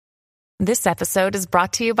This episode is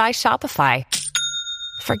brought to you by Shopify.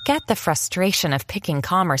 Forget the frustration of picking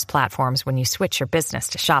commerce platforms when you switch your business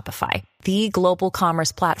to Shopify, the global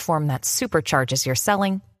commerce platform that supercharges your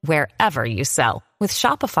selling wherever you sell. With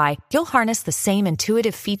Shopify, you'll harness the same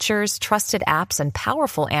intuitive features, trusted apps, and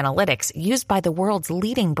powerful analytics used by the world's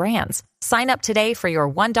leading brands. Sign up today for your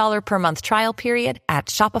 $1 per month trial period at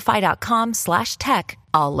shopify.com/tech,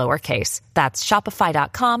 all lowercase. That's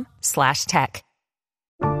shopify.com/tech.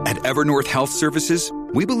 At Evernorth Health Services,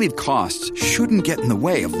 we believe costs shouldn't get in the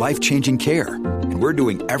way of life-changing care, and we're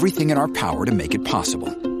doing everything in our power to make it possible.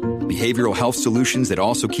 Behavioral health solutions that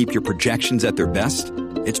also keep your projections at their best?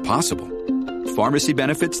 It's possible. Pharmacy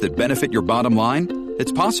benefits that benefit your bottom line?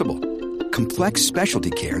 It's possible. Complex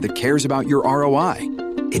specialty care that cares about your ROI?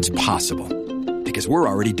 It's possible. Because we're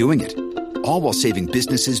already doing it. All while saving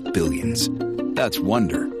businesses billions. That's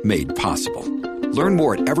Wonder made possible. Learn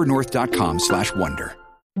more at evernorth.com/wonder.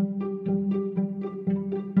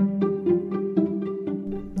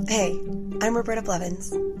 Hey, I'm Roberta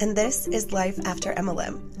Blevins, and this is Life After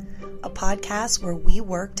MLM, a podcast where we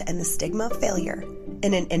work to end the stigma of failure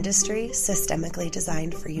in an industry systemically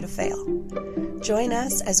designed for you to fail. Join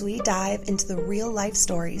us as we dive into the real-life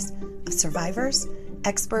stories of survivors,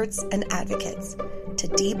 experts, and advocates to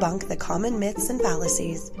debunk the common myths and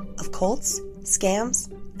fallacies of cults, scams,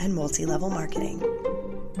 and multi-level marketing.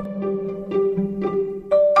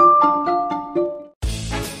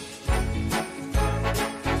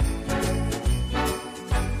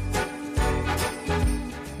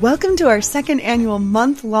 Welcome to our second annual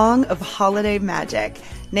month-long of Holiday Magic,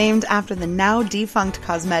 named after the now-defunct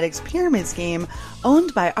cosmetics pyramid scheme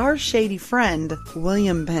owned by our shady friend,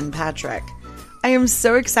 William Penn Patrick. I am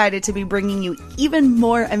so excited to be bringing you even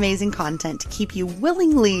more amazing content to keep you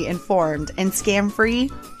willingly informed and scam-free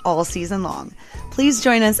all season long. Please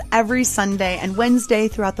join us every Sunday and Wednesday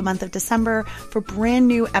throughout the month of December for brand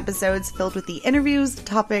new episodes filled with the interviews,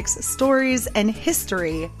 topics, stories, and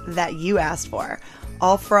history that you asked for.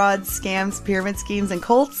 All frauds, scams, pyramid schemes, and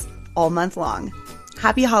cults all month long.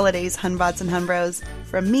 Happy holidays, Hunbots and Hunbros,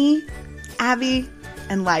 from me, Abby,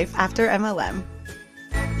 and Life After MLM.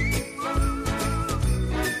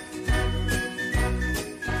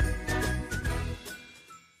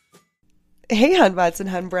 Hey, Hunbots and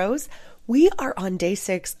Hunbros. We are on day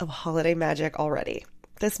 6 of Holiday Magic already.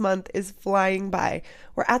 This month is flying by.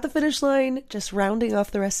 We're at the finish line, just rounding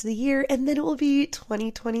off the rest of the year, and then it will be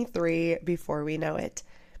 2023 before we know it.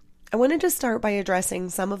 I wanted to start by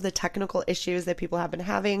addressing some of the technical issues that people have been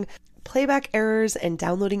having, playback errors and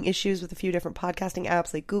downloading issues with a few different podcasting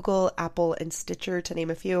apps like Google, Apple, and Stitcher, to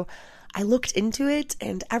name a few. I looked into it,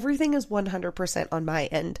 and everything is 100% on my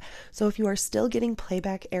end. So if you are still getting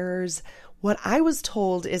playback errors, what I was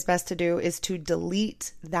told is best to do is to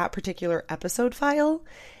delete that particular episode file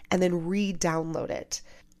and then re-download it.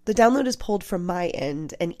 The download is pulled from my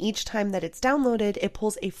end, and each time that it's downloaded, it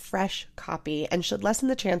pulls a fresh copy and should lessen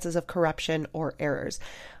the chances of corruption or errors.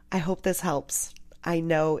 I hope this helps. I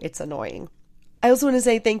know it's annoying. I also want to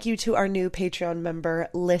say thank you to our new Patreon member,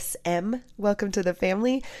 Liz M. Welcome to the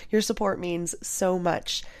family. Your support means so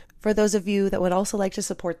much. For those of you that would also like to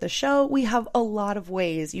support the show, we have a lot of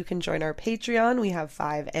ways you can join our Patreon. We have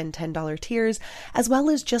 $5 and $10 tiers, as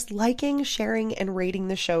well as just liking, sharing, and rating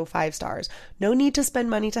the show 5 stars. No need to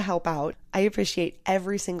spend money to help out. I appreciate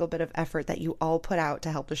every single bit of effort that you all put out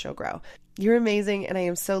to help the show grow. You're amazing, and I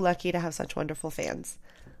am so lucky to have such wonderful fans.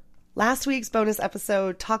 Last week's bonus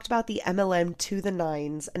episode talked about the MLM to the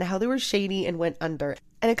nines and how they were shady and went under.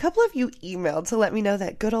 And a couple of you emailed to let me know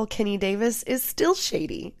that good old Kenny Davis is still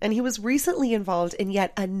shady, and he was recently involved in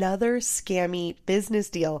yet another scammy business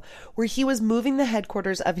deal where he was moving the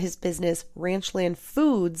headquarters of his business, Ranchland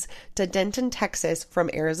Foods, to Denton, Texas from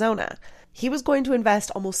Arizona. He was going to invest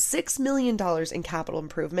almost $6 million in capital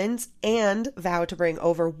improvements and vow to bring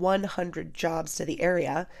over 100 jobs to the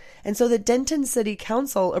area. And so the Denton City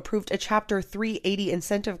Council approved a Chapter 380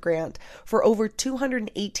 incentive grant for over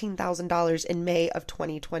 $218,000 in May of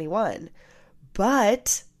 2021.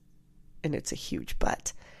 But, and it's a huge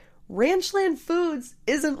but, Ranchland Foods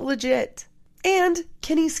isn't legit. And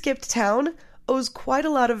Kenny skipped town, owes quite a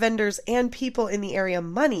lot of vendors and people in the area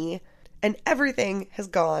money, and everything has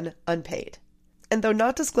gone unpaid. And though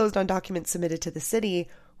not disclosed on documents submitted to the city,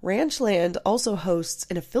 Ranchland also hosts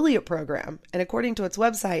an affiliate program, and according to its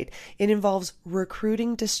website, it involves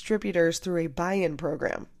recruiting distributors through a buy-in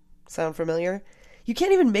program. Sound familiar? You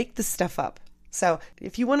can't even make this stuff up. So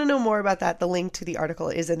if you want to know more about that, the link to the article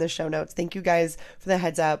is in the show notes. Thank you guys for the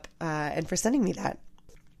heads up and for sending me that.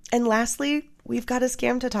 And lastly, we've got a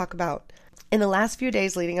scam to talk about. In the last few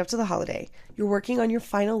days leading up to the holiday, you're working on your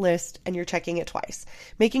final list and you're checking it twice,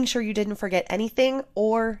 making sure you didn't forget anything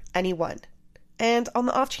or anyone. And on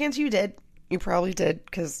the off chance you did, you probably did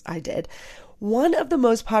because I did, one of the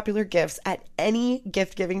most popular gifts at any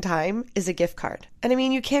gift giving time is a gift card. And I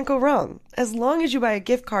mean, you can't go wrong as long as you buy a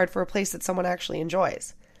gift card for a place that someone actually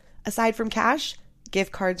enjoys. Aside from cash,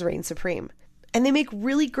 gift cards reign supreme. And they make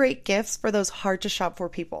really great gifts for those hard to shop for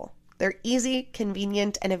people. They're easy,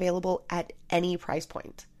 convenient, and available at any price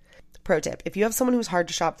point. Pro tip, if you have someone who's hard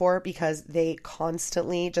to shop for because they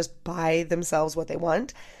constantly just buy themselves what they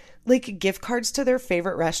want, like gift cards to their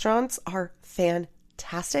favorite restaurants are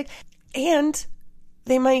fantastic. And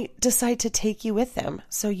they might decide to take you with them.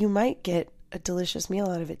 So you might get a delicious meal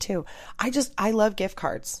out of it too. I love gift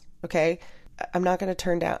cards, okay? I'm not going to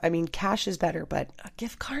turn down, cash is better, but a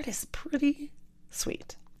gift card is pretty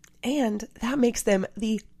sweet. And that makes them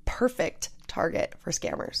the perfect target for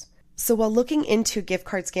scammers. So while looking into gift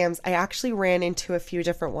card scams, I actually ran into a few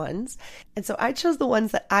different ones. And so I chose the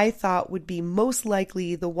ones that I thought would be most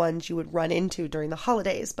likely the ones you would run into during the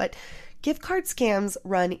holidays. But gift card scams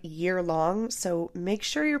run year long, so make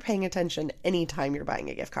sure you're paying attention anytime you're buying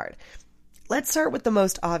a gift card. Let's start with the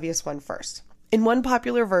most obvious one first. In one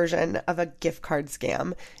popular version of a gift card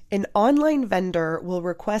scam, an online vendor will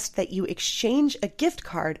request that you exchange a gift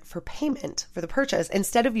card for payment for the purchase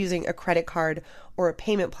instead of using a credit card or a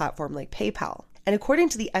payment platform like PayPal. And according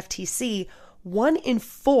to the FTC, 1 in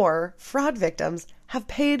 4 fraud victims have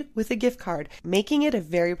paid with a gift card, making it a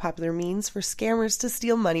very popular means for scammers to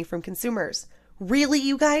steal money from consumers. Really,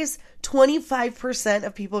 you guys? 25%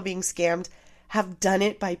 of people being scammed have done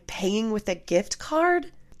it by paying with a gift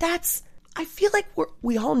card? I feel like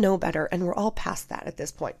we all know better and we're all past that at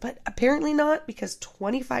this point, but apparently not, because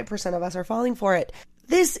 25% of us are falling for it.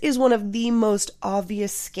 This is one of the most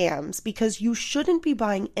obvious scams because you shouldn't be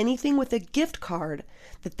buying anything with a gift card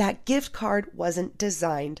that gift card wasn't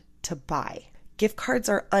designed to buy. Gift cards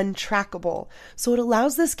are untrackable, so it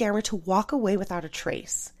allows the scammer to walk away without a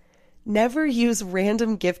trace. Never use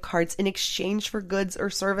random gift cards in exchange for goods or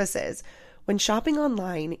services. When shopping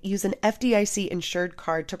online, use an FDIC-insured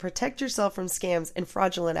card to protect yourself from scams and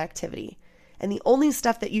fraudulent activity. And the only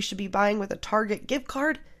stuff that you should be buying with a Target gift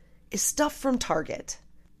card is stuff from Target.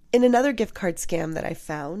 In another gift card scam that I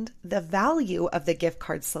found, the value of the gift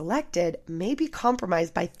card selected may be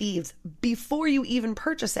compromised by thieves before you even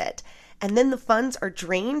purchase it, and then the funds are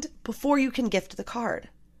drained before you can gift the card.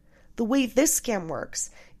 The way this scam works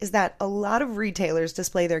is that a lot of retailers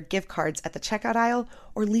display their gift cards at the checkout aisle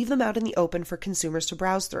or leave them out in the open for consumers to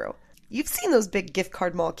browse through. You've seen those big gift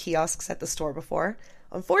card mall kiosks at the store before.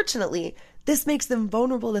 Unfortunately, this makes them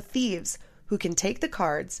vulnerable to thieves who can take the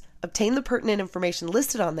cards, obtain the pertinent information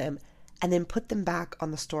listed on them, and then put them back on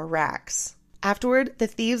the store racks. Afterward, the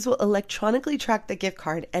thieves will electronically track the gift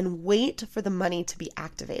card and wait for the money to be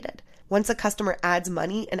activated. Once a customer adds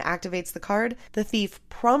money and activates the card, the thief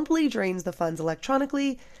promptly drains the funds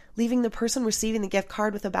electronically, leaving the person receiving the gift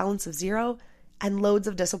card with a balance of 0 and loads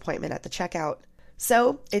of disappointment at the checkout.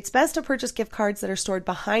 So, it's best to purchase gift cards that are stored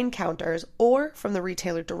behind counters or from the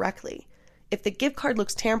retailer directly. If the gift card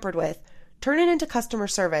looks tampered with, turn it into customer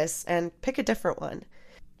service and pick a different one.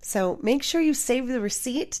 So make sure you save the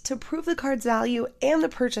receipt to prove the card's value and the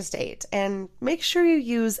purchase date, and make sure you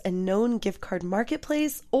use a known gift card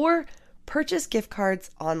marketplace or purchase gift cards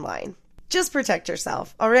online. Just protect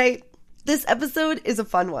yourself, all right? This episode is a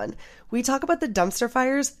fun one. We talk about the dumpster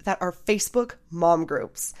fires that are Facebook mom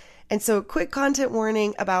groups. And so quick content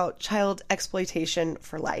warning about child exploitation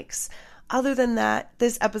for likes. Other than that,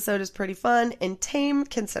 this episode is pretty fun and tame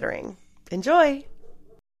considering. Enjoy!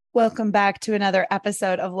 Welcome back to another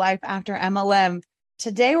episode of Life After MLM.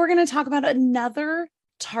 Today, we're going to talk about another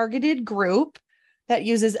targeted group that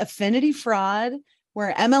uses affinity fraud,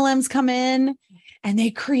 where MLMs come in and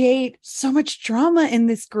they create so much drama in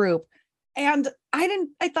this group. And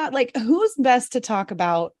I thought, who's best to talk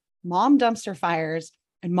about mom dumpster fires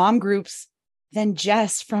and mom groups than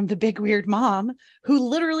Jess from The Big Weird Mom, who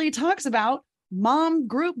literally talks about mom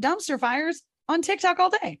group dumpster fires on TikTok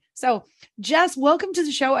all day. So Jess, welcome to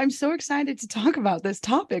the show. I'm so excited to talk about this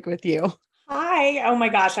topic with you. Hi. Oh my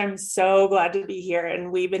gosh. I'm so glad to be here.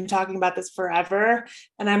 And we've been talking about this forever.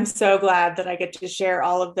 And I'm so glad that I get to share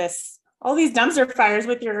all of this, all these dumpster fires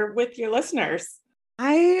with your listeners.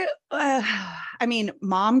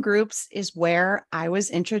 Mom groups is where I was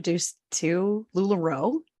introduced to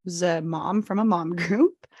LuLaRoe, who's a mom from a mom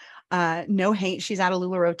group. No hate. She's out of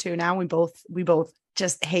LuLaRoe too. Now we both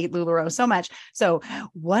just hate LuLaRoe so much. So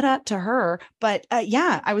what up to her? But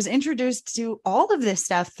I was introduced to all of this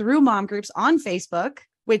stuff through mom groups on Facebook.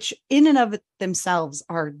 which in and of themselves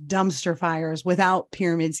are dumpster fires without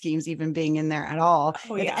pyramid schemes even being in there at all.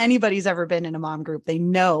 Oh, if yeah. anybody's ever been in a mom group, they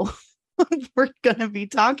know what we're going to be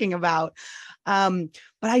talking about. But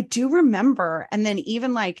I do remember, and then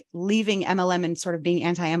even like leaving MLM and sort of being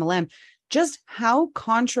anti-MLM, just how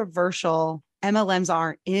controversial MLMs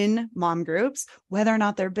are in mom groups, whether or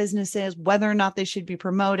not they're businesses, whether or not they should be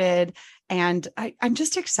promoted. And I'm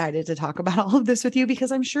just excited to talk about all of this with you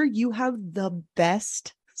because I'm sure you have the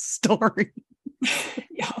best story.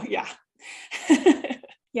 Oh, yeah.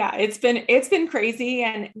 Yeah, it's been crazy.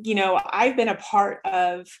 And, I've been a part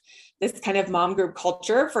of this kind of mom group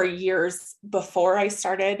culture for years before I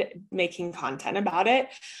started making content about it.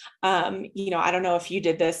 I don't know if you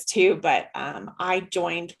did this too, but I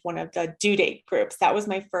joined one of the due date groups. That was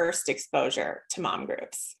my first exposure to mom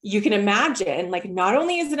groups. You can imagine, like, not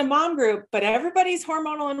only is it a mom group, but everybody's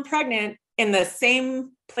hormonal and pregnant in the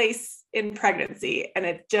same place in pregnancy. And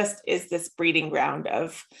it just is this breeding ground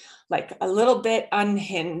of like a little bit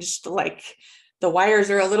unhinged, like the wires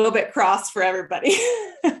are a little bit crossed for everybody.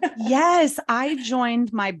 Yes, I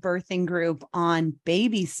joined my birthing group on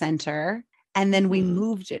Baby Center, and then we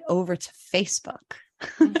moved it over to Facebook.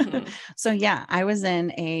 Mm-hmm. So yeah, I was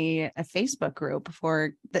in a Facebook group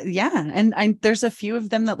for and there's a few of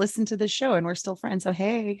them that listen to the show, and we're still friends. So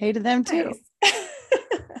hey to them too. Nice.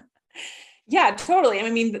 Yeah, totally. I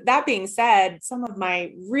mean, that being said, some of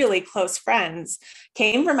my really close friends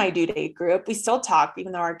came from my due date group. We still talk,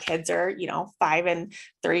 even though our kids are, 5 and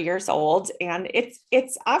 3 years old. And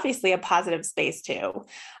it's obviously a positive space too.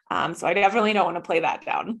 So I definitely don't want to play that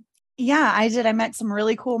down. Yeah, I did. I met some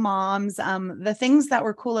really cool moms. The things that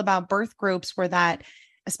were cool about birth groups were that,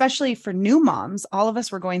 especially for new moms, all of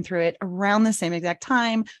us were going through it around the same exact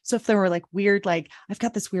time. So if there were like weird, like I've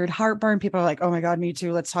got this weird heartburn, people are like, oh my God, me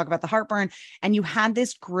too. Let's talk about the heartburn. And you had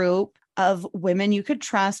this group of women you could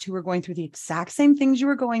trust who were going through the exact same things you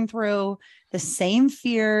were going through, the same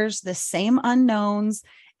fears, the same unknowns.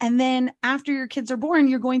 And then after your kids are born,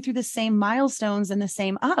 you're going through the same milestones and the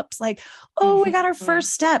same ups, like, oh, we got our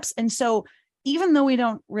first steps. And so even though we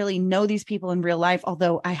don't really know these people in real life,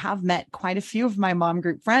 although I have met quite a few of my mom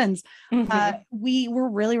group friends, we were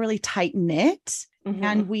really, really tight knit,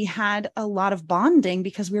 and we had a lot of bonding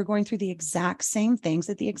because we were going through the exact same things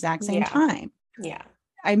at the exact same time. Yeah.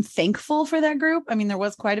 I'm thankful for that group. I mean, there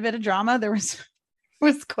was quite a bit of drama. There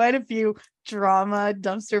was quite a few drama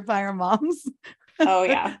dumpster fire moms. Oh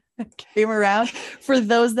yeah. Came around. For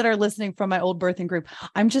those that are listening from my old birthing group,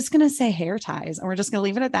 I'm just going to say hair ties, and we're just going to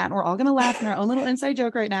leave it at that. And we're all going to laugh in our own little inside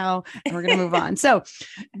joke right now, and we're going to move on. So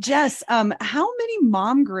Jess, how many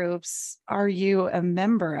mom groups are you a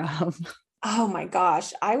member of? Oh my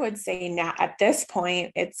gosh. I would say now at this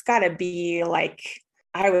point, it's got to be like,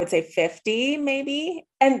 I would say 50 maybe.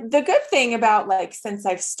 And the good thing about like, since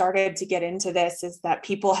I've started to get into this is that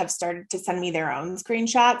people have started to send me their own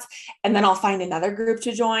screenshots, and then I'll find another group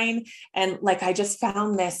to join. And like, I just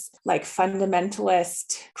found this like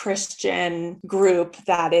fundamentalist Christian group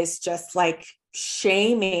that is just like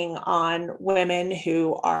shaming on women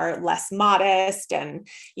who are less modest and,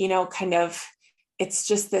 kind of, it's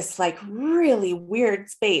just this like really weird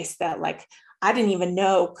space that like, I didn't even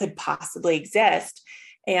know could possibly exist.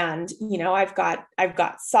 And, I've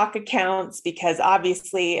got sock accounts because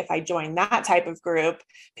obviously if I join that type of group,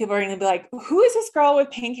 people are going to be like, who is this girl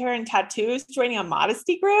with pink hair and tattoos joining a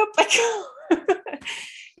modesty group? Like,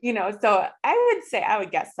 so I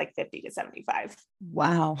would guess like 50 to 75.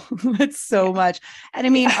 Wow. That's so much. And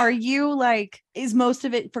I mean, are you like, is most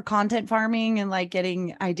of it for content farming and like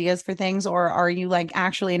getting ideas for things, or are you like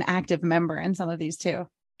actually an active member in some of these too?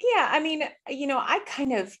 Yeah. I mean, I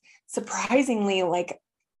kind of surprisingly, like,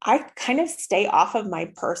 I kind of stay off of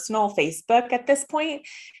my personal Facebook at this point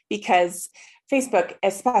because Facebook,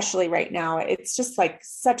 especially right now, it's just like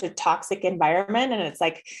such a toxic environment. And it's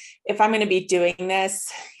like, if I'm going to be doing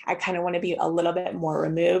this, I kind of want to be a little bit more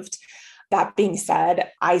removed. That being said,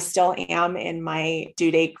 I still am in my due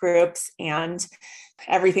date groups and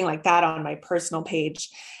everything like that on my personal page.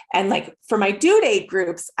 And like for my due date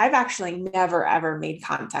groups, I've actually never, ever made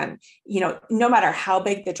content, no matter how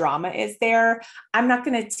big the drama is there, I'm not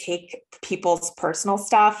going to take people's personal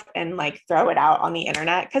stuff and like throw it out on the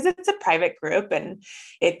internet because it's a private group and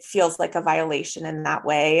it feels like a violation in that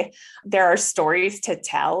way. There are stories to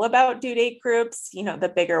tell about due date groups,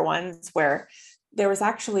 the bigger ones where there was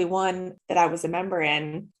actually one that I was a member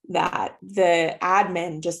in that the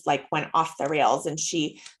admin just like went off the rails, and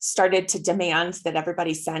she started to demand that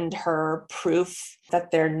everybody send her proof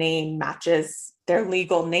that their name matches, their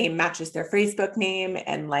legal name matches their Facebook name.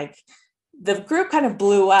 And like the group kind of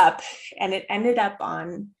blew up, and it ended up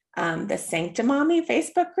on the Sanctimommy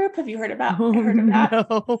Facebook group. Have you heard about Oh, heard of that?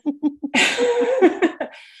 no.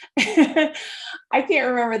 I can't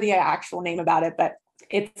remember the actual name about it, but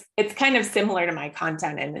it's kind of similar to my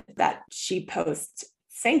content in that she posts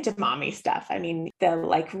Sanctimommy stuff. I mean, the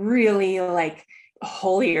like really like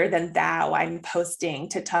holier than thou I'm posting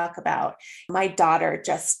to talk about my daughter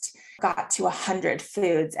just got to 100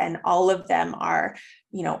 foods and all of them are,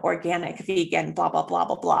 you know, organic, vegan, blah, blah, blah,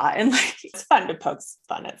 blah, blah. And like, it's fun to poke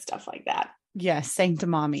fun at stuff like that. Yes,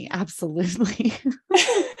 Sanctimommy. Absolutely.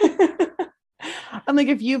 I'm like,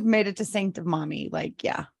 if you've made it to Sanctimommy, like,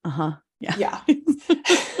 yeah. Uh-huh. Yeah. Yeah.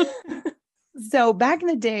 So back in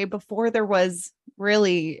the day, before there was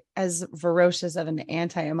really as ferocious of an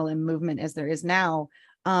anti-MLM movement as there is now,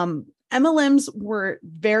 MLMs were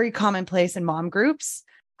very commonplace in mom groups.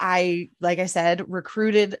 Like I said,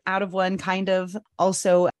 recruited out of one, kind of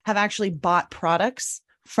also have actually bought products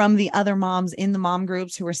from the other moms in the mom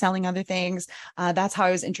groups who were selling other things. That's how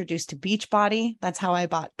I was introduced to Beachbody. That's how I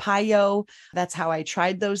bought Payo. That's how I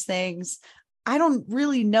tried those things. I don't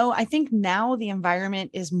really know. I think now the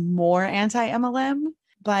environment is more anti-MLM,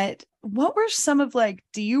 but what were some of like,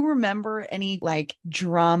 do you remember any like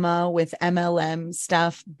drama with MLM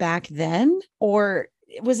stuff back then? Or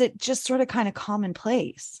was it just sort of kind of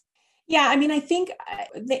commonplace? Yeah. I mean, I think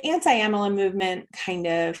the anti-MLM movement kind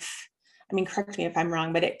of, I mean, correct me if I'm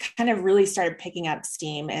wrong, but it kind of really started picking up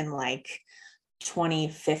steam in like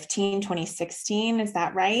 2015, 2016. Is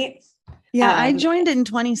that right? Yeah, I joined in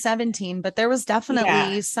 2017, but there was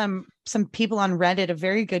definitely some people on Reddit, a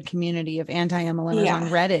very good community of anti-MLMers on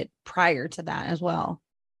Reddit prior to that as well.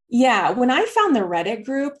 Yeah, when I found the Reddit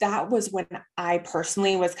group, that was when I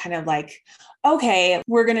personally was kind of like, okay,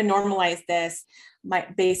 we're going to normalize this.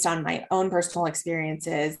 Based on my own personal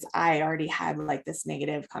experiences, I already had like this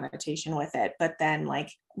negative connotation with it. But then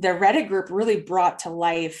like the Reddit group really brought to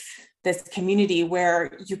life this community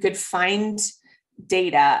where you could find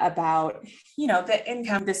data about, you know, the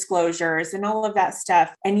income disclosures and all of that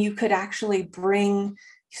stuff. And you could actually bring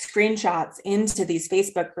screenshots into these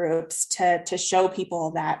Facebook groups to show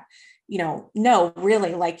people that, you know, no,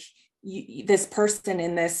 really, like this person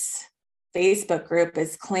in this Facebook group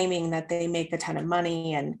is claiming that they make a ton of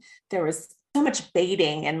money. And there was so much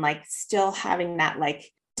baiting and like still having that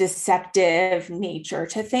like deceptive nature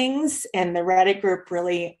to things. And the Reddit group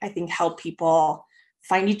really, I think, helped people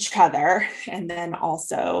find each other and then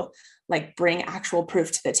also like bring actual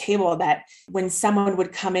proof to the table that when someone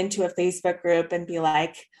would come into a Facebook group and be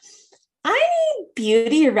like, I need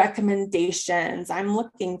beauty recommendations, I'm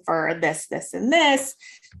looking for this, this, and this.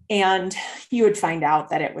 And you would find out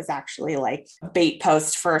that it was actually like a bait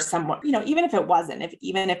post for someone, you know, even if it wasn't,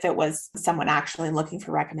 even if it was someone actually looking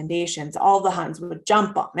for recommendations, all the Huns would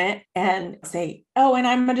jump on it and say, oh, and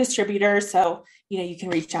I'm a distributor, so, you know, you can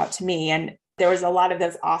reach out to me. And there was a lot of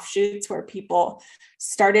those offshoots where people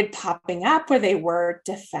started popping up where they were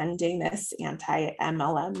defending this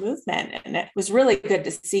anti-MLM movement. And it was really good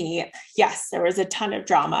to see. Yes, there was a ton of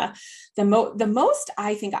drama. The most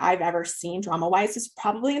I think I've ever seen drama-wise is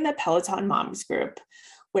probably in the Peloton Moms group,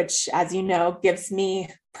 which, as you know, gives me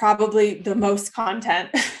probably the most content,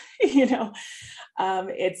 you know.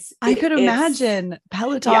 I could imagine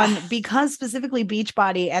Peloton, because specifically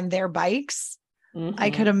Beachbody and their bikes. Mm-hmm. I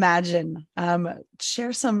could imagine.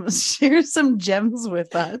 Share some gems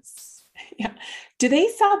with us. Yeah. Do they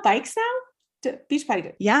sell bikes now? Beachbody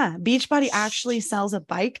did. Yeah. Beachbody actually sells a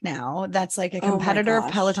bike now. That's like a competitor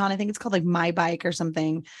of Peloton. I think it's called like My Bike or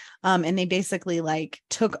something. And they basically like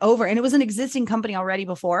took over, and it was an existing company already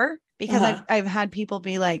before, because I've had people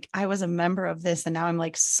be like, I was a member of this and now I'm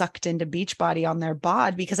like sucked into Beachbody on their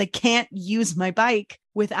bod because I can't use my bike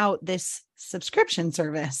without this subscription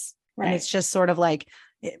service. Right. And it's just sort of like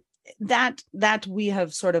that we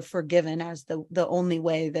have sort of forgiven as the only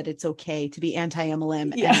way that it's okay to be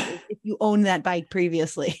anti-MLM. Yeah. And if you own that bike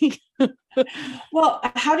previously. Well,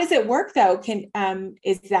 how does it work though?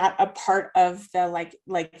 Is that a part of the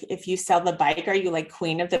like if you sell the bike, are you like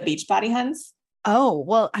queen of the Beachbody Huns? Oh,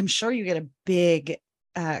 well, I'm sure you get a big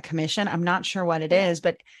commission. I'm not sure what it is,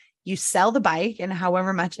 but you sell the bike and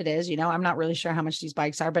however much it is, you know, I'm not really sure how much these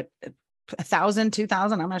bikes are, but 1,000,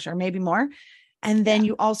 2,000, I'm not sure, maybe more. And then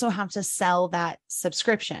you also have to sell that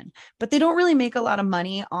subscription, but they don't really make a lot of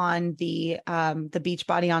money on the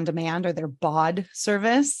Beachbody On Demand or their BOD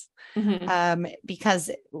service. Mm-hmm. Because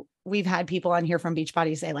we've had people on here from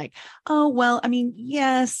Beachbody say like, oh, well, I mean,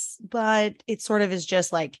 yes, but it sort of is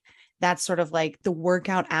just like, that's sort of like the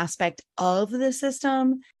workout aspect of the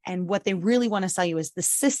system. And what they really want to sell you is the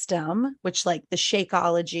system, which like the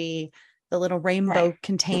Shakeology, the little rainbow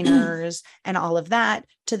containers and all of that,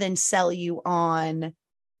 to then sell you on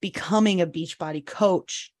becoming a Beachbody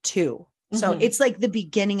coach too. So it's like the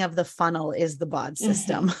beginning of the funnel is the BOD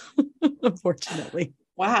system, unfortunately.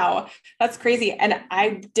 Wow, that's crazy. And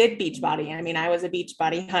I did Beachbody. I mean, I was a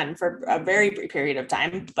Beachbody hun for a very brief period of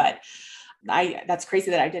time, but that's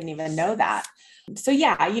crazy that I didn't even know that. So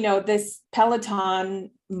yeah, this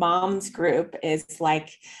Peloton moms group is like,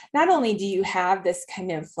 not only do you have this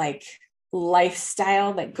kind of like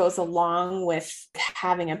lifestyle that goes along with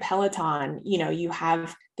having a Peloton, you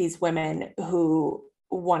have these women who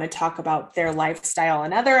want to talk about their lifestyle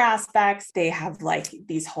and other aspects. They have like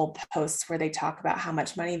these whole posts where they talk about how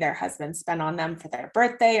much money their husband spent on them for their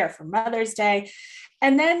birthday or for Mother's Day.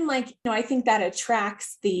 And then I think that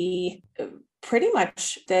attracts pretty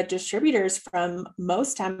much the distributors from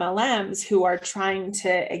most MLMs who are trying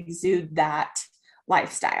to exude that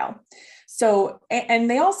lifestyle. So, and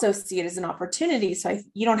they also see it as an opportunity. So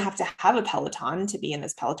you don't have to have a Peloton to be in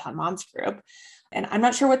this Peloton moms group. And I'm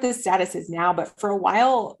not sure what the status is now, but for a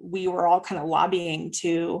while we were all kind of lobbying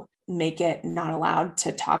to make it not allowed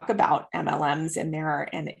to talk about MLMs in there.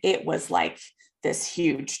 And it was like this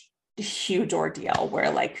huge ordeal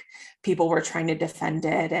where like people were trying to defend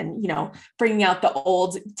it and, bringing out the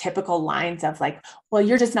old typical lines of like, well,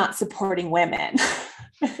 you're just not supporting women,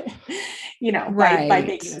 right. by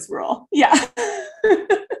making this rule. Yeah.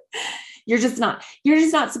 You're just not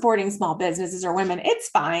supporting small businesses or women. It's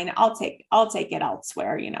fine. I'll take it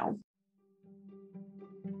elsewhere,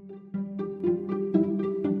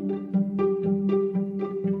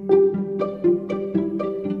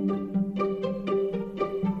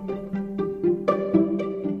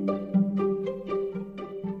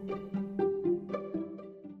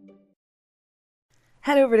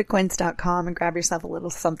 Head over to quince.com and grab yourself a little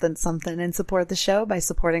something and support the show by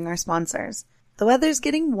supporting our sponsors. The weather's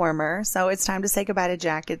getting warmer, so it's time to say goodbye to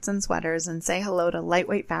jackets and sweaters and say hello to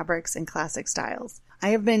lightweight fabrics and classic styles. I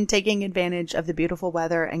have been taking advantage of the beautiful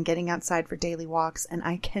weather and getting outside for daily walks, and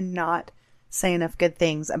I cannot say enough good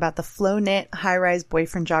things about the Flow Knit high-rise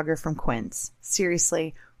boyfriend jogger from Quince.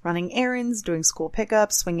 Seriously, running errands, doing school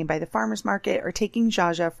pickups, swinging by the farmer's market, or taking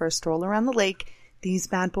Jaja for a stroll around the lake, these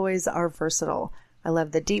bad boys are versatile. I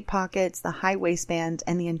love the deep pockets, the high waistband,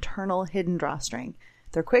 and the internal hidden drawstring.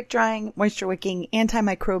 They're quick drying, moisture wicking,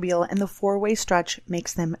 antimicrobial, and the 4-way stretch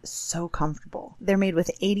makes them so comfortable. They're made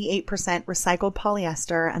with 88% recycled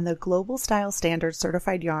polyester, and the Global Style Standard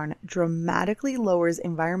certified yarn dramatically lowers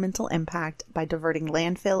environmental impact by diverting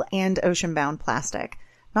landfill and ocean-bound plastic.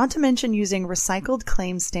 Not to mention using recycled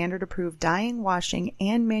claims standard approved dyeing, washing,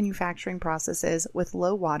 and manufacturing processes with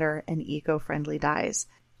low water and eco-friendly dyes.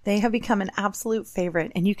 They have become an absolute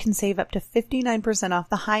favorite, and you can save up to 59% off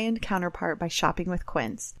the high-end counterpart by shopping with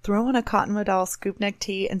Quince. Throw on a cotton modal scoop neck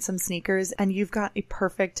tee and some sneakers, and you've got a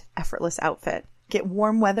perfect, effortless outfit. Get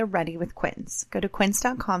warm weather ready with Quince. Go to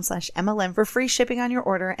quince.com/MLM for free shipping on your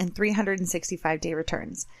order and 365-day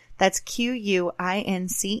returns. That's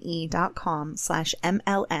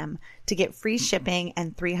QUINCE.com/MLM to get free shipping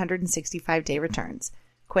and 365-day returns.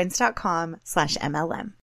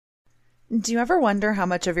 Quince.com/MLM. Do you ever wonder how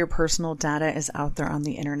much of your personal data is out there on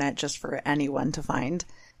the internet just for anyone to find?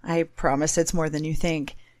 I promise it's more than you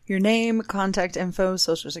think. Your name, contact info,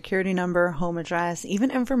 social security number, home address,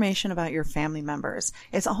 even information about your family members.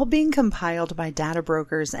 It's all being compiled by data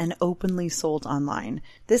brokers and openly sold online.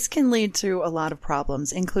 This can lead to a lot of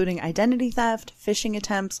problems, including identity theft, phishing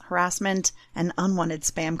attempts, harassment, and unwanted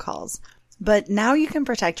spam calls. But now you can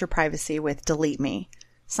protect your privacy with Delete Me.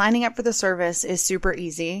 Signing up for the service is super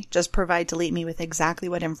easy. Just provide Delete Me with exactly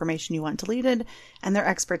what information you want deleted, and their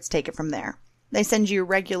experts take it from there. They send you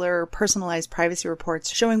regular, personalized privacy reports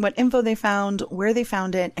showing what info they found, where they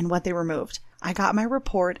found it, and what they removed. I got my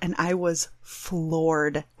report and I was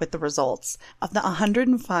floored with the results. Of the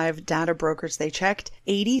 105 data brokers they checked,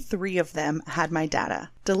 83 of them had my data.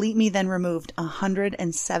 Delete Me then removed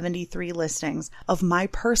 173 listings of my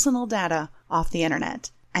personal data off the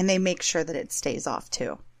internet. And they make sure that it stays off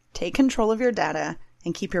too. Take control of your data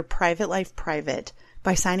and keep your private life private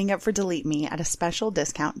by signing up for Delete Me at a special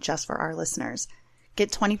discount just for our listeners. Get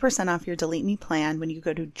 20% off your Delete Me plan when you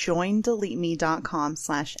go to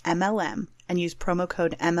joindeleteme.com/MLM and use promo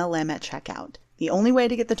code MLM at checkout. The only way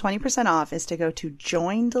to get the 20% off is to go to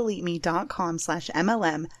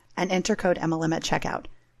joindeleteme.com/MLM and enter code MLM at checkout.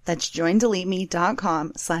 That's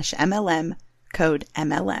joindeleteme.com/MLM, code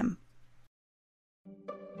MLM.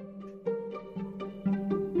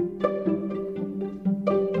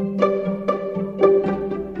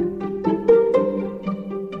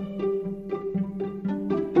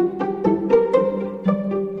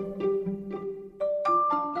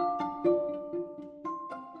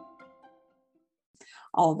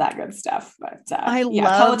 all of that good stuff. But I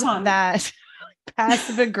love Peloton. That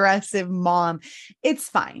passive aggressive mom. It's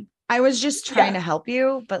fine. I was just trying to help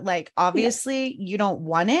you, but like, obviously you don't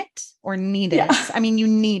want it or need it. I mean, you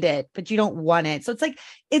need it, but you don't want it. So it's like,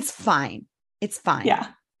 it's fine. It's fine. Yeah,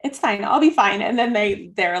 it's fine. I'll be fine. And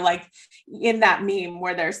then they're like in that meme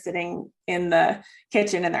where they're sitting in the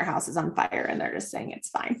kitchen and their house is on fire and they're just saying it's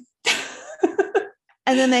fine.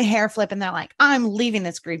 And then they hair flip and they're like, I'm leaving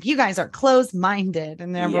this group. You guys are closed-minded.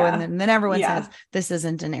 And then everyone says, this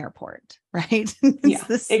isn't an airport, right? Yeah,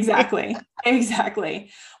 exactly.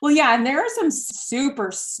 Exactly. Well, yeah. And there are some super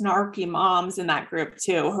snarky moms in that group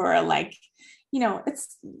too, who are like,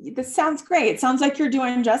 this sounds great. It sounds like you're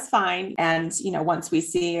doing just fine. And, once we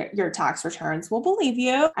see your tax returns, we'll believe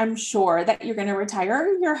you. I'm sure that you're going to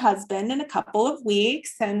retire your husband in a couple of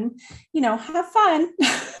weeks and, have fun.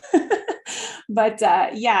 But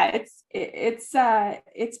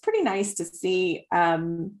it's pretty nice to see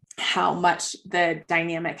how much the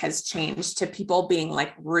dynamic has changed to people being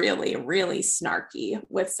like really, really snarky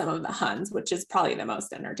with some of the Huns, which is probably the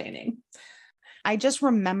most entertaining. I just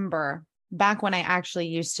remember back when I actually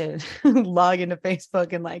used to log into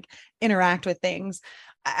Facebook and like interact with things.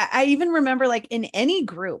 I even remember like in any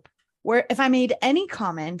group where if I made any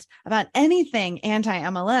comment about anything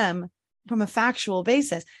anti-MLM from a factual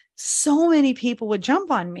basis, so many people would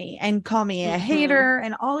jump on me and call me a hater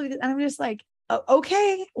and all of it. And I'm just like,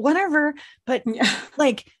 okay, whatever. But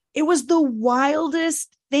like, it was the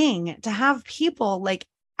wildest thing to have people like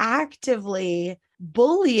actively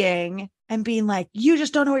bullying and being like, you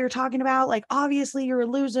just don't know what you're talking about. Like, obviously you're a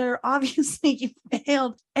loser. Obviously you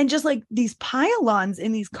failed. And just like these pile-ons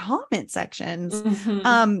in these comment sections.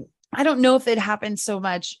 I don't know if it happens so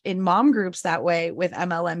much in mom groups that way with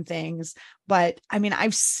MLM things, but I mean,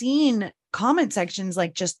 I've seen comment sections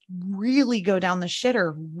like just really go down the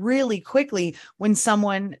shitter really quickly when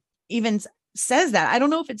someone even says that. I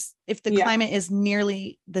don't know if the climate is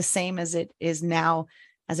nearly the same as it is now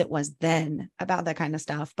as it was then about that kind of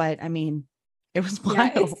stuff. But I mean, it was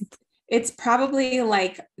wild. It's probably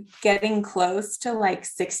like getting close to like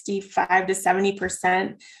 65 to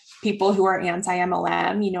 70% people who are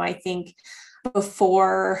anti-MLM. I think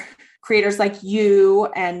before creators like you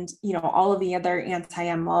and, all of the other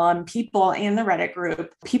anti-MLM people and the Reddit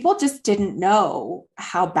group, people just didn't know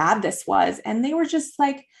how bad this was. And they were just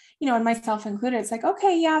like, and myself included, it's like,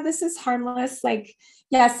 okay, yeah, this is harmless. Like,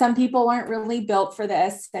 yeah, some people aren't really built for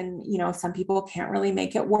this. And, some people can't really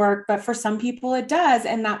make it work, but for some people it does.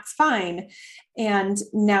 And that's fine. And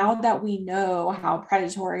now that we know how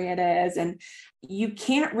predatory it is, and you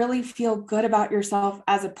can't really feel good about yourself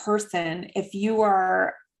as a person if you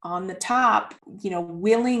are on the top,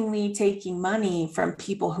 willingly taking money from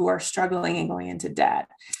people who are struggling and going into debt.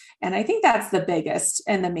 And I think that's the biggest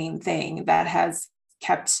and the main thing that has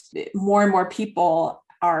kept more and more people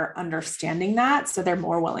are understanding that. So they're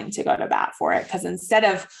more willing to go to bat for it. Because instead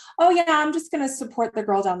of, oh yeah, I'm just going to support the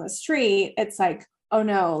girl down the street, it's like, oh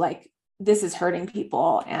no, like this is hurting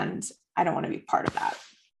people and I don't want to be part of that.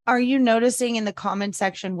 Are you noticing in the comment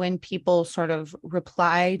section when people sort of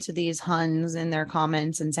reply to these Huns in their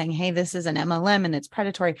comments and saying, hey, this is an MLM and it's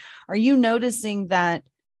predatory? Are you noticing that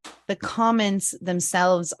the comments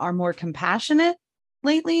themselves are more compassionate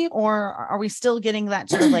lately, or are we still getting that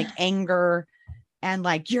sort of like anger and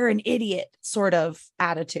like, you're an idiot sort of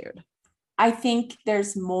attitude? I think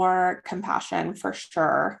there's more compassion for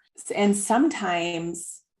sure. And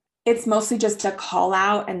sometimes it's mostly just a call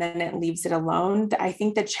out and then it leaves it alone. I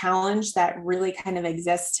think the challenge that really kind of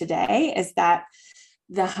exists today is that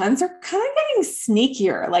the Huns are kind of getting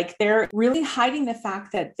sneakier. Like they're really hiding the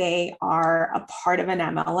fact that they are a part of an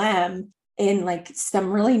MLM in like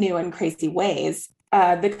some really new and crazy ways.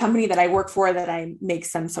 The company that I work for, that I make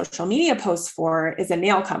some social media posts for, is a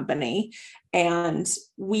nail company. And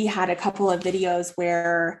we had a couple of videos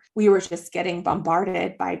where we were just getting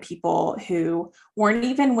bombarded by people who weren't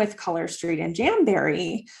even with Color Street and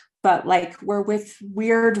Jamberry, but like were with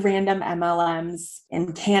weird random MLMs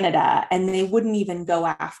in Canada. And they wouldn't even go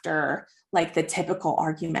after like the typical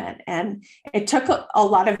argument. And it took a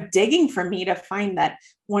lot of digging for me to find that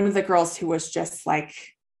one of the girls who was just like,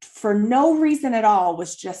 for no reason at all,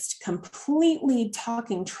 was just completely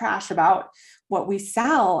talking trash about what we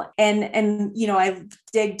sell. And I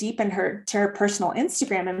dig deep in her personal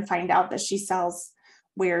Instagram and find out that she sells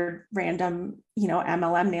weird, random,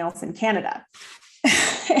 MLM nails in Canada.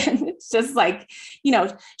 And it's just like,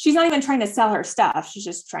 she's not even trying to sell her stuff. She's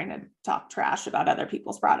just trying to talk trash about other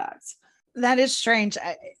people's products. That is strange.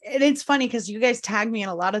 And it's funny because you guys tag me in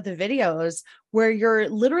a lot of the videos where you're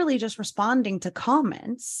literally just responding to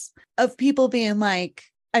comments of people being like,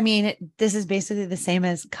 I mean, this is basically the same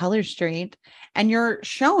as Color Street, and you're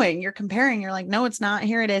comparing, you're like, no, it's not.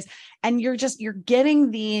 Here it is. And you're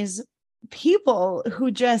getting these people who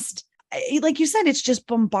just, like you said, it's just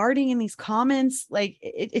bombarding in these comments. Like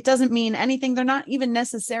it doesn't mean anything. They're not even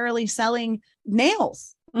necessarily selling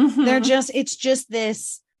nails. It's just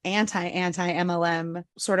this anti MLM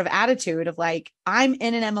sort of attitude of like, I'm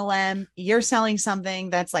in an MLM, you're selling something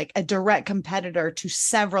that's like a direct competitor to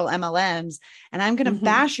several MLMs, and I'm going to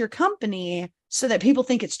bash your company so that people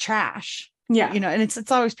think it's trash. Yeah. And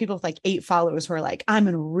it's always people with like 8 followers who are like, I'm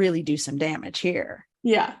going to really do some damage here.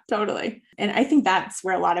 Yeah, totally. And I think that's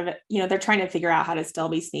where a lot of it, they're trying to figure out how to still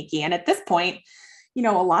be sneaky. And at this point, a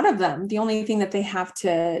lot of them, the only thing that they have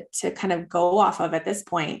to kind of go off of at this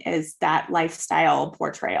point is that lifestyle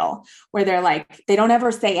portrayal, where they're like, they don't ever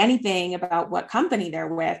say anything about what company they're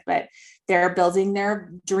with, but they're building their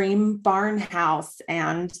dream barn house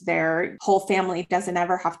and their whole family doesn't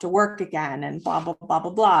ever have to work again, and blah, blah, blah,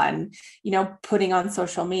 blah, blah. And, putting on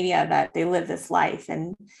social media that they live this life.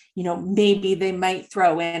 And, maybe they might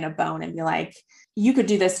throw in a bone and be like, you could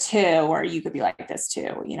do this too, or you could be like this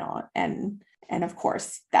too, and of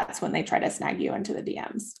course, that's when they try to snag you into the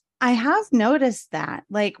DMs. I have noticed that,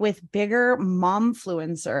 like with bigger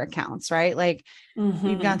momfluencer accounts, right? Like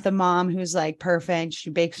you've got the mom who's like perfect. She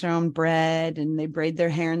bakes her own bread and they braid their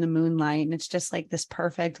hair in the moonlight. And it's just like this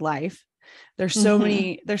perfect life. There's so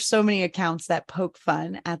many accounts that poke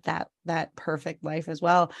fun at that perfect life as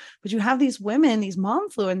well. But you have these women, these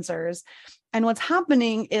momfluencers, and what's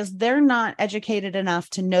happening is they're not educated enough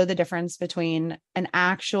to know the difference between an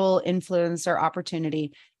actual influencer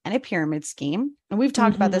opportunity and a pyramid scheme. And we've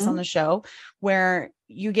talked about this on the show, where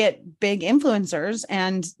you get big influencers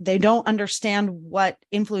and they don't understand what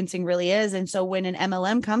influencing really is. And so when an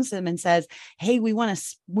MLM comes to them and says, hey, we want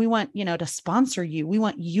to sponsor you. We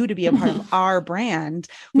want you to be a part of our brand.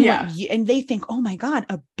 And they think, oh my God,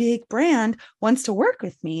 a big brand wants to work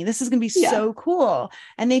with me. This is going to be so cool.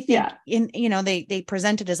 And they think they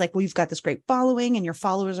present it as like, well, you've got this great following and your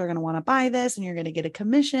followers are going to want to buy this and you're going to get a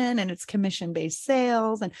commission, and it's commission-based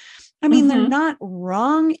sales. And I mean, they're not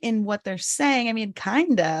wrong in what they're saying. I mean,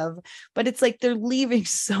 kind of, but it's like they're leaving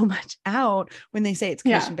so much out when they say it's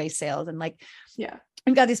commission-based sales. And like,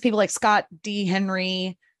 you've got these people like Scott D.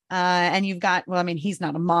 Henry, and you've got, well, I mean, he's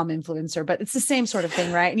not a mom influencer, but it's the same sort of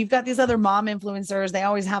thing, right? And you've got these other mom influencers. They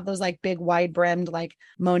always have those like big wide brimmed, like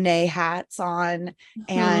Monet hats on.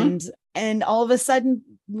 And all of a sudden,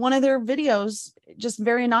 one of their videos, just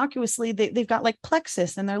very innocuously, they've got like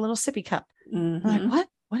Plexus in their little sippy cup. I'm like,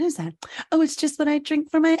 what is that? Oh, it's just what I drink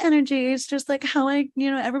for my energy. It's just like how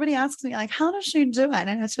everybody asks me, like, how does she do it?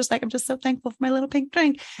 And it's just like, I'm just so thankful for my little pink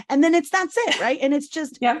drink. And then that's it. Right. And it's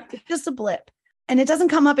just a blip. And it doesn't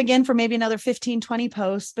come up again for maybe another 15, 20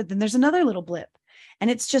 posts, but then there's another little blip. And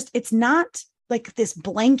it's not like this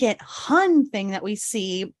blanket hun thing that we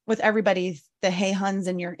see with everybody, the hey huns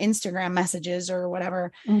in your Instagram messages or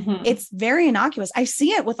whatever. It's very innocuous. I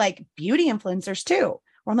see it with like beauty influencers too,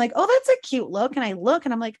 where I'm like, oh, that's a cute look. And I look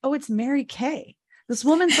and I'm like, oh, it's Mary Kay. This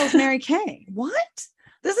woman sells Mary Kay. What?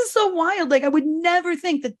 This is so wild. Like, I would never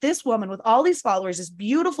think that this woman with all these followers, this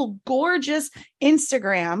beautiful, gorgeous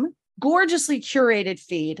Instagram, gorgeously curated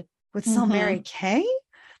feed would sell Mary Kay.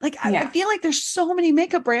 Like, I feel like there's so many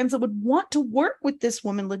makeup brands that would want to work with this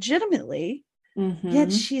woman legitimately,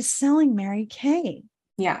 yet she's selling Mary Kay.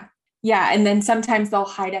 Yeah. Yeah. And then sometimes they'll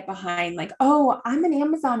hide it behind like, oh, I'm an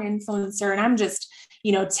Amazon influencer and I'm just,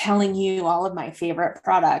 telling you all of my favorite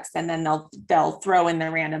products. And then they'll throw in the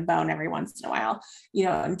random bone every once in a while,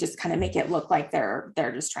 and just kind of make it look like they're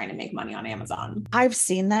just trying to make money on Amazon. I've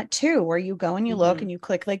seen that too, where you go and you look and you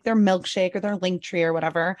click like their milkshake or their link tree or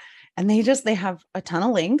whatever. And they have a ton of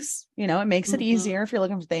links, it makes it easier if you're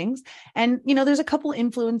looking for things. And, there's a couple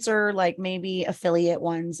influencer, like maybe affiliate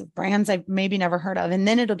ones of brands I've maybe never heard of. And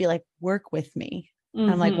then it'll be like, work with me. And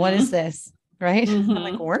I'm like, what is this? Right. I'm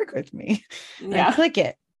like, work with me. And I click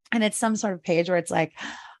it. And it's some sort of page where it's like,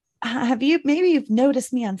 maybe you've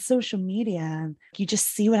noticed me on social media. You just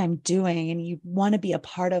see what I'm doing and you want to be a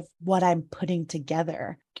part of what I'm putting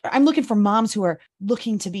together. I'm looking for moms who are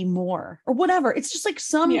looking to be more or whatever. It's just like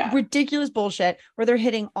some ridiculous bullshit where they're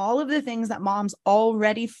hitting all of the things that moms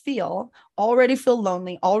already feel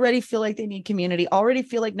lonely, already feel like they need community, already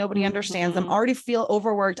feel like nobody understands them, already feel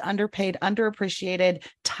overworked, underpaid, underappreciated,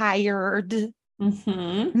 tired.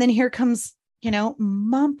 And then here comes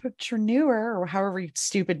mompreneur, or however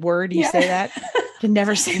stupid word you say that. Can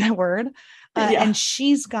never say that word. And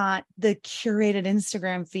she's got the curated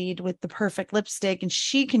Instagram feed with the perfect lipstick and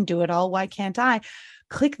she can do it all. Why can't I?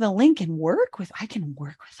 Click the link and I can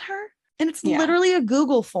work with her. And it's literally a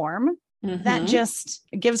Google form that just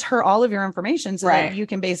gives her all of your information so that you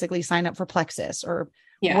can basically sign up for Plexus or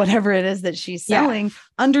whatever it is that she's selling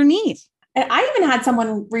underneath. And I even had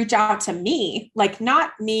someone reach out to me, like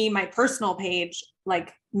not me, my personal page,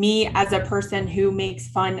 like me as a person who makes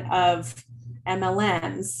fun of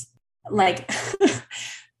MLMs. Like,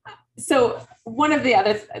 so one of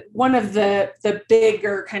the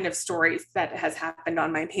bigger kind of stories that has happened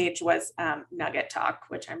on my page was Nugget Talk,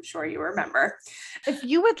 which I'm sure you remember. If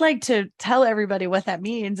you would like to tell everybody what that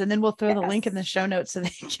means, and then we'll throw the link in the show notes so they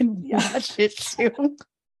can watch it too.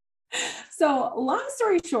 So long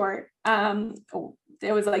story short,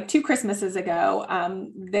 it was like 2 Christmases ago.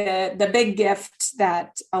 The big gift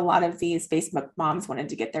that a lot of these Facebook moms wanted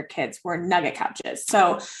to get their kids were Nugget couches.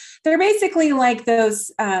 So they're basically like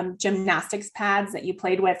those gymnastics pads that you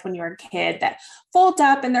played with when you were a kid that fold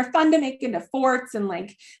up, and they're fun to make into forts. And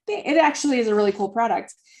like, it actually is a really cool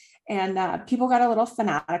product. And people got a little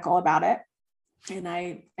fanatical about it. And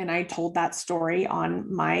I told that story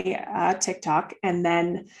on my TikTok, and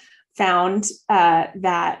then found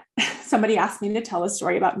that somebody asked me to tell a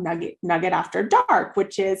story about Nugget After Dark,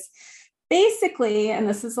 which is basically, and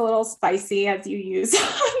this is a little spicy as you use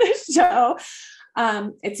on the show.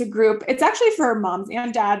 It's a group. It's actually for moms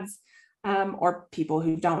and dads, or people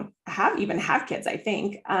who don't even have kids, I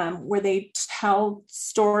think, where they tell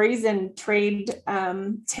stories and trade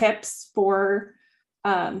tips for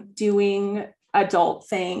doing adult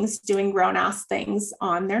things, doing grown-ass things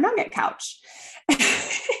on their Nugget couch.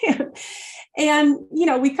 And,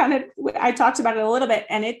 I talked about it a little bit,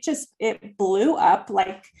 and it blew up,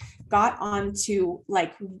 like got onto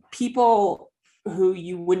like people who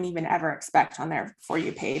you wouldn't even ever expect on their For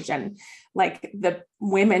You page. And like the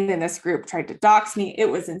women in this group tried to dox me. It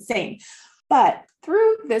was insane. But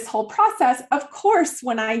through this whole process, of course,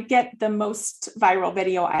 when I get the most viral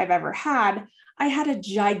video I've ever had, I had a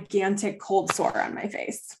gigantic cold sore on my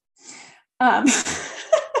face. Of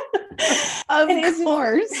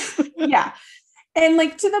course. Yeah. And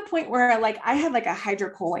like to the point where like I had like a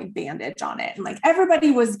hydrocolloid bandage on it, and like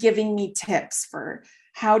everybody was giving me tips for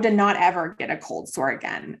how to not ever get a cold sore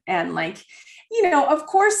again. And like, of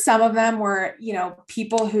course, some of them were,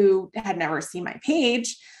 people who had never seen my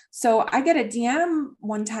page. So I get a DM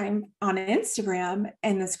one time on Instagram,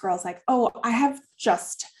 and this girl's like, "Oh, I have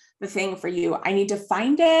just the thing for you. I need to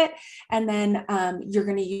find it. And then you're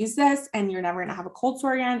going to use this, and you're never going to have a cold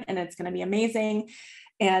sore again. And it's going to be amazing."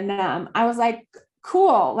 And I was like,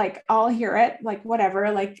 cool, like I'll hear it, like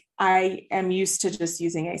whatever. Like I am used to just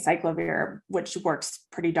using acyclovir, which works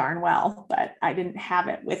pretty darn well, but I didn't have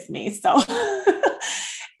it with me. So,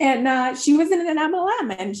 and she was in an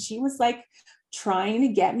MLM, and she was like trying to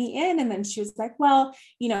get me in. And then she was like, well,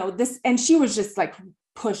 this, and she was just like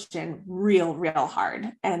pushed in real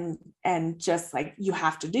hard, and just like, you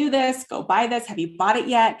have to do this, go buy this. Have you bought it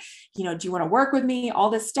yet? Do you want to work with me? All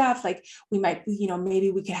this stuff. Like we might,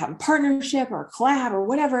 maybe we could have a partnership or a collab or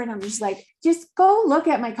whatever. And I'm just like, just go look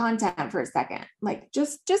at my content for a second. Like,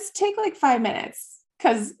 just take like 5 minutes,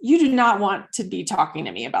 because you do not want to be talking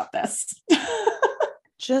to me about this.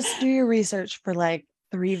 Just do your research for like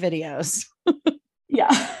 3 videos.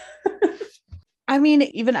 Yeah. I mean,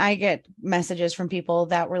 even I get messages from people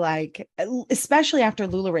that were like, especially after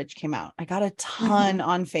LuLaRich came out, I got a ton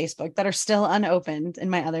on Facebook that are still unopened in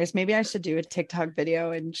my others. Maybe I should do a TikTok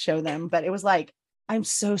video and show them, but it was like, I'm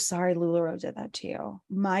so sorry LuLaRich did that to you.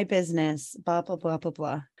 My business, blah, blah, blah, blah,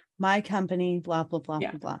 blah. My company, blah, blah, blah,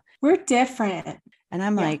 blah, blah. We're different. And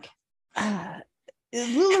I'm like,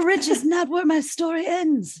 LuLaRich is not where my story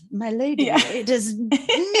ends, my lady. Yeah. It is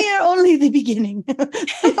near only the beginning. I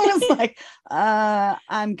was like,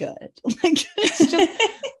 I'm good. Like, it's just,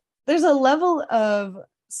 there's a level of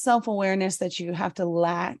self-awareness that you have to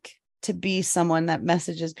lack to be someone that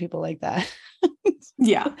messages people like that.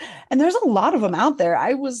 Yeah. And there's a lot of them out there.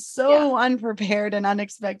 I was so unprepared and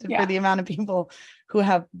unexpected for the amount of people who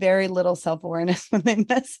have very little self-awareness when they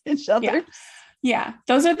message others. Yeah.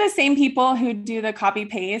 Those are the same people who do the copy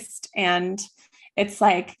paste, and it's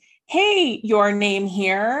like, hey, your name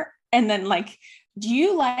here. And then like, do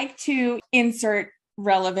you like to insert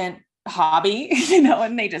relevant hobby,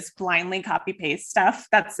 and they just blindly copy paste stuff.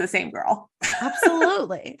 That's the same girl.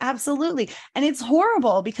 Absolutely. Absolutely. And it's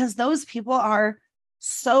horrible because those people are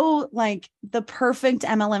so like the perfect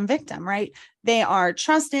MLM victim, right? They are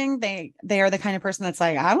trusting. They are the kind of person that's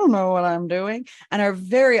like, I don't know what I'm doing, and are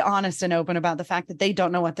very honest and open about the fact that they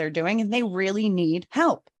don't know what they're doing and they really need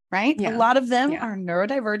help. Right. Yeah. A lot of them are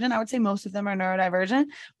neurodivergent. I would say most of them are neurodivergent,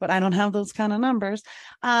 but I don't have those kind of numbers.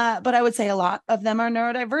 But I would say a lot of them are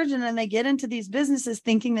neurodivergent, and they get into these businesses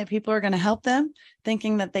thinking that people are going to help them,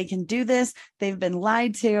 thinking that they can do this. They've been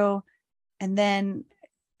lied to. And then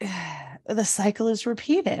the cycle is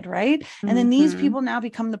repeated, right? And then these people now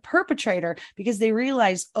become the perpetrator because they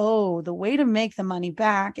realize, oh, the way to make the money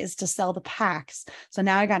back is to sell the packs. So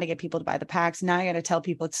now I got to get people to buy the packs. Now I got to tell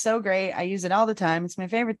people it's so great. I use it all the time. It's my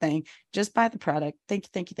favorite thing. Just buy the product. Thank you.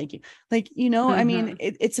 Thank you. Thank you. Like, you know, I mean,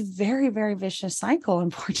 it's a very, very vicious cycle,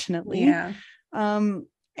 unfortunately. Yeah.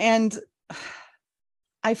 And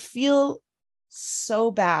I feel so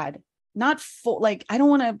bad. Not full, like, I don't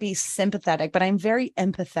want to be sympathetic, but I'm very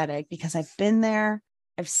empathetic because I've been there.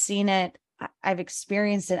 I've seen it. I've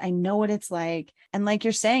experienced it. I know what it's like. And like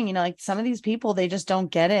you're saying, you know, like some of these people, they just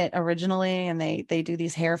don't get it originally. And they do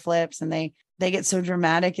these hair flips and they get so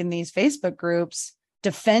dramatic in these Facebook groups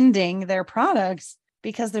defending their products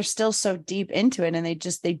because they're still so deep into it. And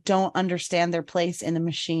they don't understand their place in the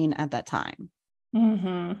machine at that time.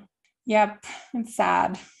 Yep. It's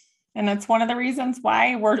sad. And it's one of the reasons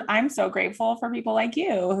why I'm so grateful for people like you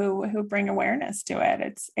who bring awareness to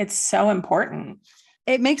it. It's so important.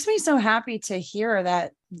 It makes me so happy to hear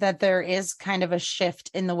that there is kind of a shift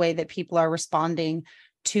in the way that people are responding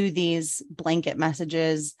to these blanket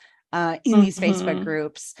messages in these Facebook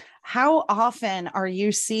groups. How often are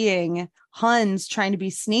you seeing Huns trying to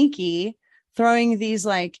be sneaky, throwing these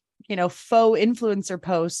like, you know, faux influencer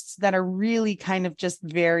posts that are really kind of just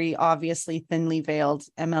very obviously thinly veiled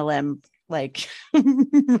MLM like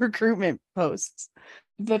recruitment posts?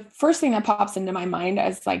 The first thing that pops into my mind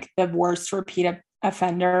as like the worst repeat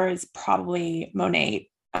offender is probably Monat.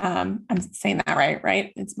 I'm saying that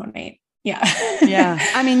right? It's Monat. Yeah. Yeah.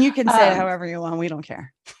 I mean, you can say it however you want. We don't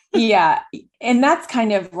care. Yeah. And that's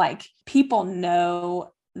kind of like people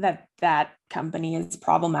know that company is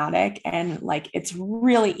problematic. And like, it's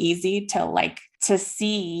really easy to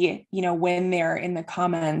see, you know, when they're in the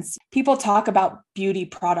comments, people talk about beauty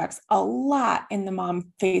products a lot in the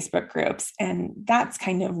mom Facebook groups. And that's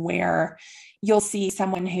kind of where you'll see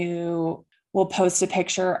someone who will post a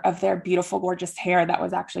picture of their beautiful, gorgeous hair that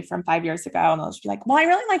was actually from 5 years ago. And they'll just be like, well, I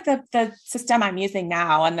really like the system I'm using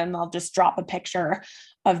now. And then they'll just drop a picture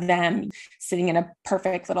of them sitting in a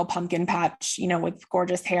perfect little pumpkin patch, you know, with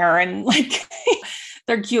gorgeous hair and like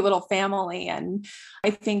their cute little family. And I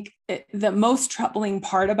think the most troubling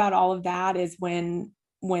part about all of that is when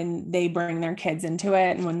they bring their kids into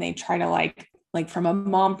it and when they try to like from a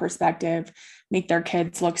mom perspective, make their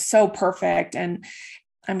kids look so perfect. And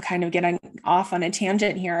I'm kind of getting off on a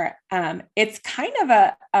tangent here. It's kind of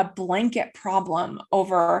a blanket problem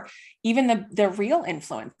over even the real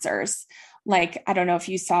influencers. Like, I don't know if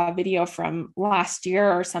you saw a video from last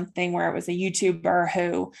year or something where it was a YouTuber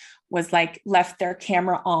who was like left their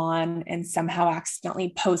camera on and somehow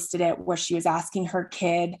accidentally posted it where she was asking her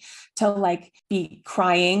kid to like be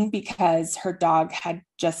crying because her dog had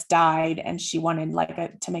just died and she wanted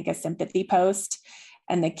to make a sympathy post.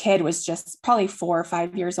 And the kid was just probably 4 or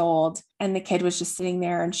 5 years old. And the kid was just sitting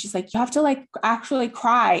there and she's like, you have to like actually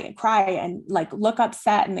cry and like look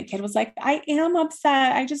upset. And the kid was like, I am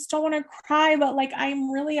upset. I just don't want to cry, but like,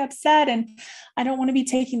 I'm really upset. And I don't want to be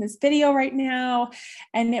taking this video right now.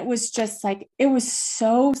 And it was just like, it was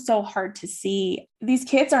so, so hard to see. These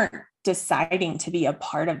kids aren't deciding to be a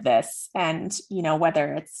part of this. And, you know,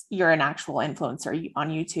 whether it's you're an actual influencer on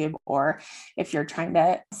YouTube or if you're trying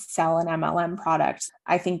to sell an MLM product,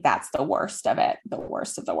 I think that's the worst of it, the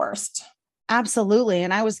worst of the worst. Absolutely.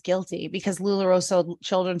 And I was guilty because LuLaRoe sold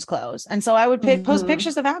children's clothes. And so I would post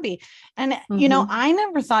pictures of Abby. And, you know, I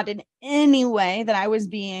never thought in any way that I was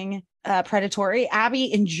being predatory.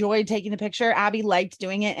 Abby enjoyed taking the picture. Abby liked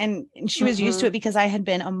doing it. And she was used to it because I had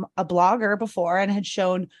been a blogger before and had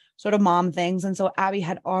shown sort of mom things. And so Abby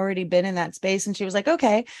had already been in that space and she was like,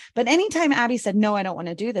 okay. But anytime Abby said, no, I don't want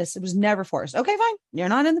to do this, it was never forced. Okay, fine. You're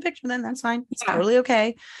not in the picture. Then that's fine. It's totally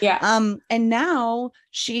okay. Yeah. And now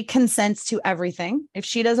she consents to everything. If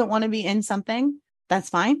she doesn't want to be in something, that's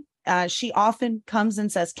fine. She often comes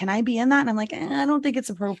and says, can I be in that? And I'm like, I don't think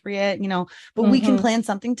it's appropriate, you know, but we can plan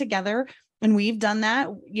something together. And we've done that.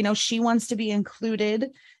 You know, she wants to be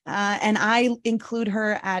included and I include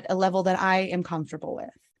her at a level that I am comfortable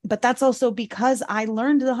with. But that's also because I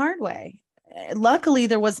learned the hard way. Luckily,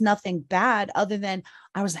 there was nothing bad other than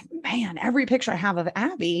I was like, man, every picture I have of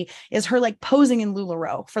Abby is her like posing in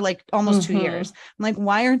LuLaRoe for like almost 2 years. I'm like,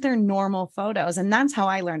 why aren't there normal photos? And that's how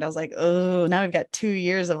I learned. I was like, oh, now we've got 2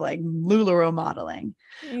 years of like LuLaRoe modeling.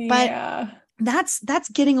 But that's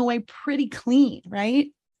getting away pretty clean, right?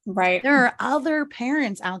 Right. There are other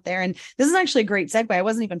parents out there, and this is actually a great segue. I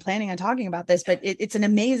wasn't even planning on talking about this, but it's an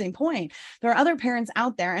amazing point. There are other parents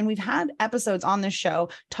out there, and we've had episodes on this show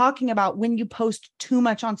talking about when you post too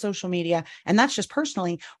much on social media, and that's just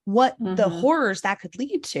personally what the horrors that could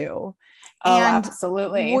lead to. Oh, and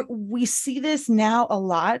absolutely. We see this now a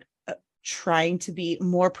lot, trying to be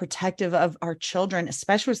more protective of our children,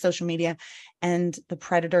 especially with social media and the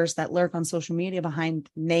predators that lurk on social media behind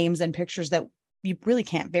names and pictures that you really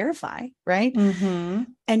can't verify, right?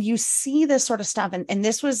 And you see this sort of stuff. And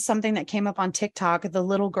this was something that came up on TikTok. The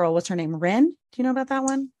little girl, what's her name? Ren? Do you know about that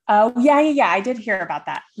one? Oh, yeah. I did hear about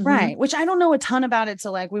that. Right. Which I don't know a ton about it.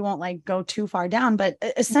 So like, we won't like go too far down, but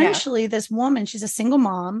essentially this woman, she's a single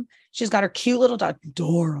mom. She's got her cute little dog,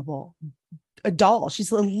 adorable, a doll.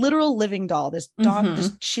 She's a literal living doll. This dog,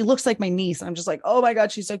 she looks like my niece. I'm just like, oh my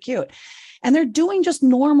God, she's so cute. And they're doing just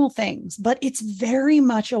normal things, but it's very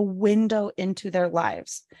much a window into their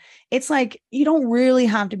lives. It's like, you don't really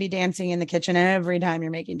have to be dancing in the kitchen every time you're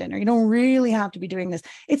making dinner. You don't really have to be doing this.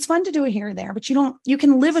 It's fun to do it here and there, but you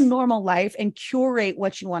can live a normal life and curate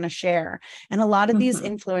what you want to share. And a lot of these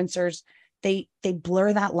influencers, they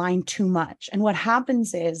blur that line too much. And what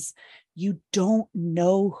happens is you don't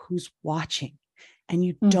know who's watching and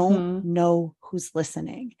you don't know who's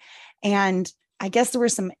listening. And I guess there were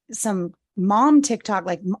some mom TikTok,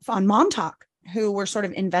 like on Mom Talk, who were sort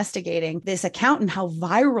of investigating this account and how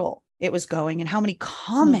viral it was going and how many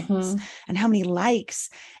comments and how many likes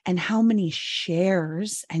and how many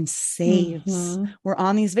shares and saves were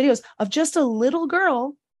on these videos of just a little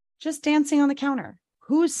girl just dancing on the counter.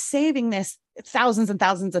 Who's saving this thousands and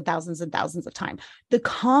thousands and thousands and thousands of times? The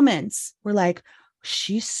comments were like,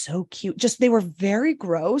 she's so cute. Just, they were very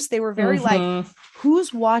gross. They were very like,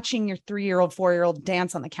 who's watching your 3-year-old, 4-year-old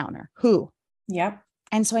dance on the counter? Who? Yep.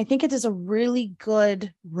 And so I think it is a really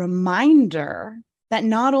good reminder that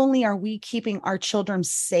not only are we keeping our children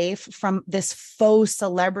safe from this faux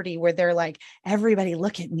celebrity where they're like, everybody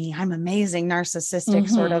look at me, I'm amazing, narcissistic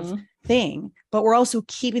sort of thing, but we're also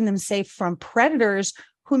keeping them safe from predators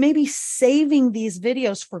who may be saving these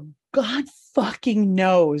videos for God fucking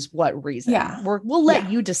knows what reason. Yeah. We'll let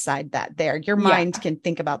you decide that there. Your mind can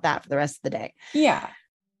think about that for the rest of the day. Yeah.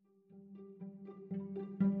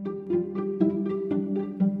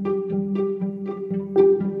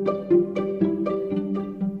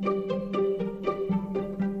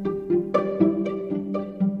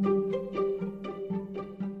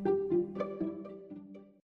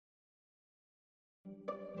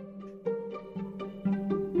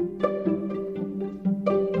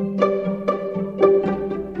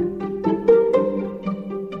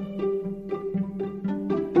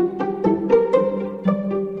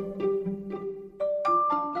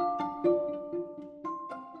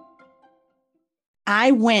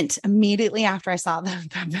 I went immediately after I saw them.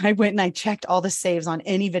 I went and I checked all the saves on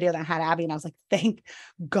any video that had Abby. And I was like, thank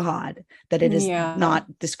God that it is not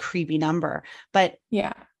this creepy number. But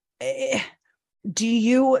do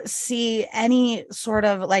you see any sort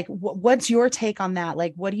of like, what's your take on that?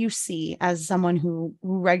 Like, what do you see as someone who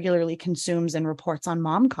regularly consumes and reports on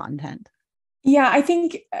mom content? Yeah, I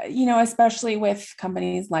think, especially with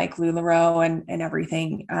companies like LuLaRoe and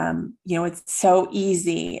everything, it's so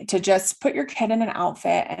easy to just put your kid in an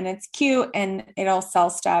outfit and it's cute and it'll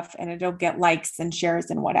sell stuff and it'll get likes and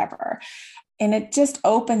shares and whatever. And it just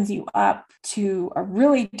opens you up to a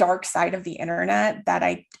really dark side of the internet that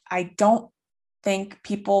I don't think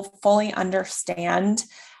people fully understand,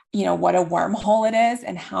 what a wormhole it is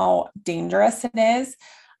and how dangerous it is.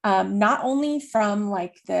 Not only from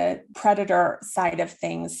like the predator side of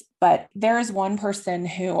things, but there's one person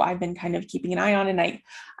who I've been kind of keeping an eye on. And I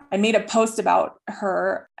made a post about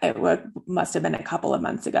her. It must have been a couple of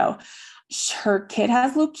months ago. Her kid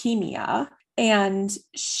has leukemia and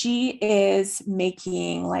she is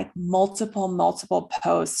making like multiple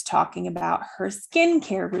posts talking about her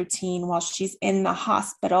skincare routine while she's in the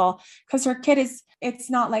hospital. Cause her kid it's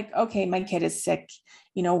not like, okay, my kid is sick,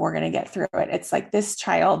 we're going to get through it. It's like this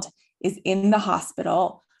child is in the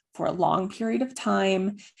hospital for a long period of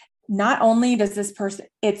time. Not only does this person,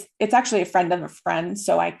 it's actually a friend of a friend.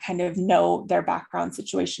 So I kind of know their background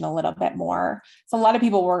situation a little bit more. So a lot of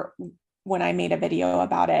people when I made a video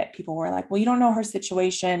about it, people were like, well, you don't know her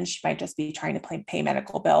situation. She might just be trying to pay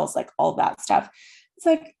medical bills, like all that stuff. It's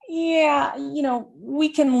like, yeah, we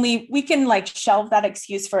can like shelve that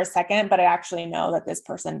excuse for a second, but I actually know that this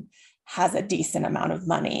person has a decent amount of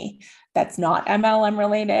money that's not MLM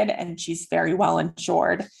related, and she's very well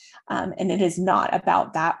insured. And it is not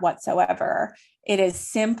about that whatsoever. It is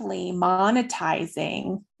simply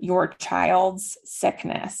monetizing your child's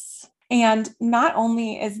sickness. And not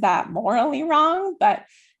only is that morally wrong, but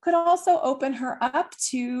could also open her up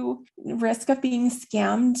to risk of being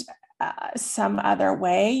scammed some other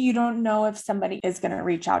way. You don't know if somebody is going to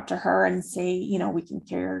reach out to her and say, we can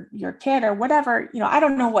cure your kid or whatever. I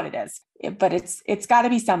don't know what it is, but it's got to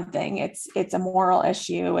be something. It's a moral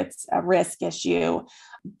issue. It's a risk issue.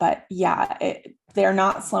 But yeah, they're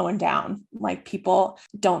not slowing down. Like, people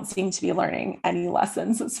don't seem to be learning any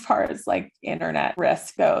lessons as far as like internet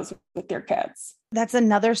risk goes with their kids. That's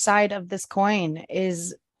another side of this coin,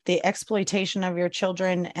 is the exploitation of your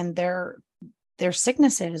children and their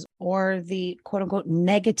sicknesses, or the quote unquote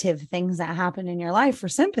negative things that happen in your life for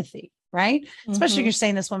sympathy, right? Especially if you're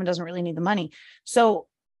saying this woman doesn't really need the money. So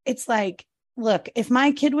it's like, look, if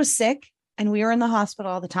my kid was sick and we were in the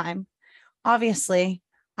hospital all the time, obviously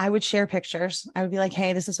I would share pictures. I would be like,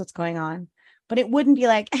 hey, this is what's going on. But it wouldn't be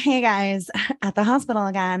like, hey guys, at the hospital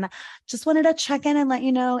again, just wanted to check in and let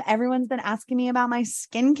you know everyone's been asking me about my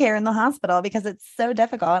skincare in the hospital because it's so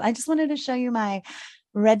difficult. I just wanted to show you my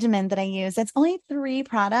regimen that I use. It's only 3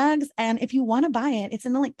 products. And if you want to buy it, it's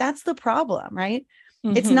in the link. That's the problem, right?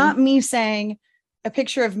 It's not me saying a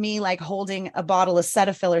picture of me like holding a bottle of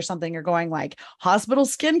Cetaphil or something, or going like hospital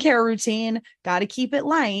skincare routine, got to keep it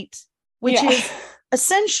light, which is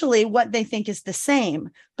essentially what they think is the same.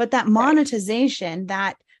 But that monetization,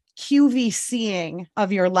 that QVCing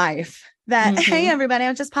of your life, that, hey, everybody,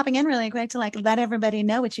 I'm just popping in really quick to like let everybody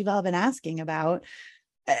know what you've all been asking about.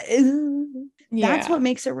 That's what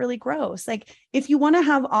makes it really gross. Like, if you want to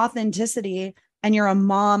have authenticity and you're a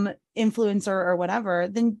mom influencer or whatever,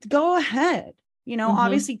 then go ahead,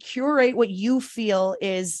 obviously curate what you feel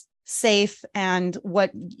is safe and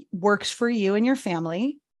what works for you and your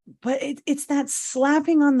family. But it's that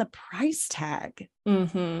slapping on the price tag.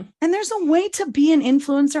 And there's a way to be an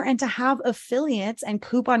influencer and to have affiliates and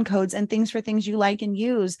coupon codes and things for things you like and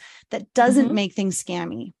use that doesn't make things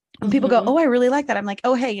scammy. When people go, oh, I really like that, I'm like,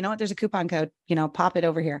 oh, hey, you know what? There's a coupon code, pop it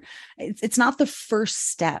over here. It's not the first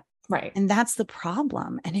step. Right. And that's the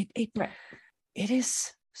problem. And it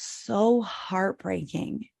is so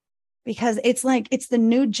heartbreaking, because it's like, it's the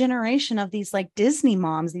new generation of these like Disney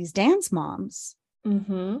moms, these dance moms.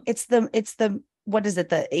 It's the, what is it?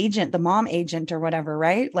 The mom agent or whatever,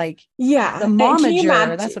 right? Like, the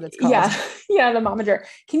momager, that's what it's called. Yeah. The momager.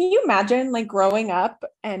 Can you imagine like growing up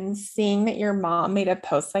and seeing that your mom made a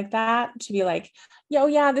post like that, to be like, yo,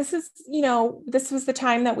 yeah, this is, this was the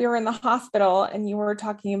time that we were in the hospital and you were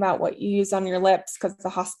talking about what you use on your lips because the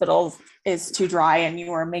hospital is too dry and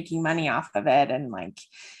you were making money off of it. And like,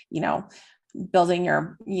 building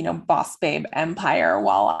your, boss babe empire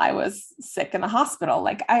while I was sick in the hospital.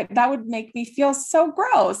 Like, that would make me feel so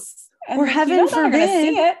gross. And or heaven forbid,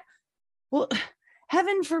 see it. Well,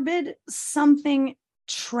 heaven forbid something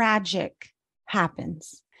tragic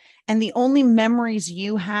happens, and the only memories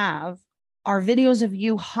you have are videos of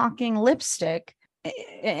you hawking lipstick,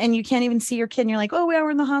 and you can't even see your kid. And you're like, oh, we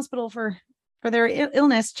were in the hospital for their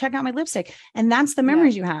illness, check out my lipstick. And that's the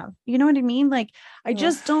memories you have. You know what I mean? Like, I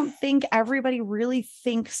just don't think everybody really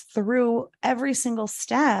thinks through every single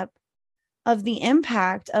step of the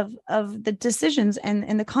impact of the decisions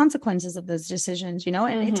and the consequences of those decisions, and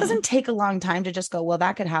it doesn't take a long time to just go, well,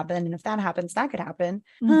 that could happen. And if that happens, that could happen.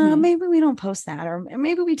 Maybe we don't post that, or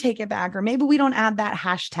maybe we take it back, or maybe we don't add that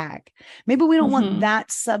hashtag. Maybe we don't want that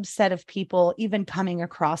subset of people even coming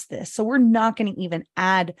across this. So we're not going to even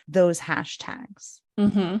add those hashtags.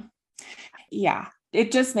 Yeah.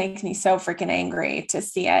 It just makes me so freaking angry to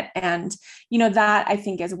see it. And, that I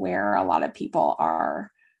think is where a lot of people are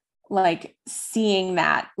like seeing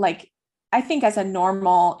that. Like, I think as a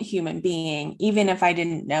normal human being, even if I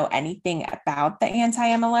didn't know anything about the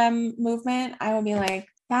anti-MLM movement, I would be like,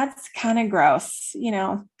 that's kind of gross.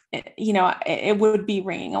 It would be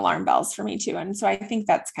ringing alarm bells for me too. And so I think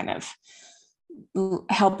that's kind of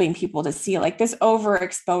helping people to see like this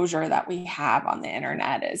overexposure that we have on the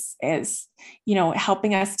internet is,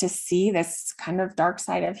 helping us to see this kind of dark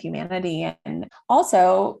side of humanity. And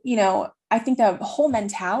also, I think the whole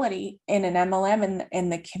mentality in an MLM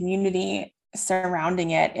and the community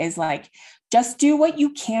surrounding it is like, just do what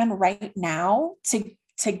you can right now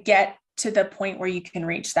to get to the point where you can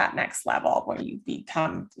reach that next level where you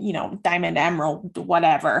become, diamond, emerald,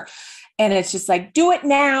 whatever. And it's just like, do it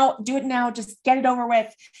now, just get it over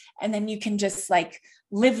with. And then you can just like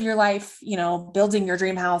live your life, building your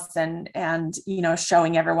dream house and,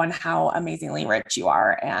 showing everyone how amazingly rich you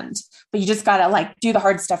are. But you just got to like do the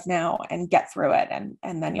hard stuff now and get through it.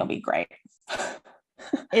 And then you'll be great.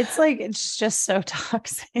 It's like, it's just so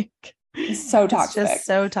toxic. So toxic. It's just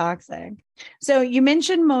so toxic. So you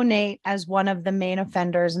mentioned Monat as one of the main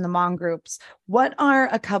offenders in the mom groups. What are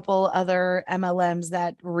a couple other MLMs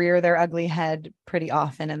that rear their ugly head pretty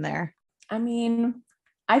often in there? I mean,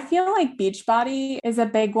 I feel like Beachbody is a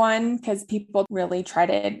big one because people really try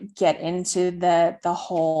to get into the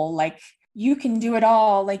whole like you can do it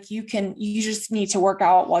all. Like you just need to work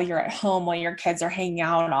out while you're at home, while your kids are hanging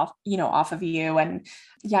out off of you. And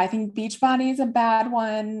yeah, I think Beachbody is a bad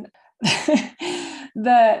one.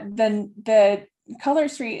 The Color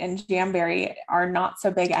Street and Jamberry are not so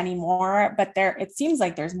big anymore, but it seems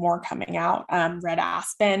like there's more coming out. Red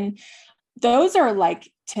Aspen, those are like,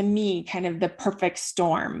 to me, kind of the perfect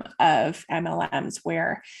storm of MLMs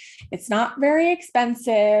where it's not very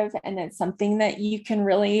expensive and it's something that you can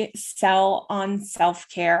really sell on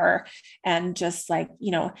self-care and just like,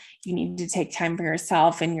 you need to take time for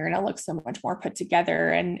yourself and you're going to look so much more put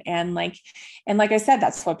together. And like I said,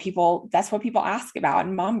 that's what people ask about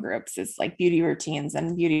in mom groups is like beauty routines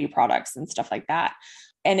and beauty products and stuff like that.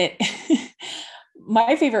 And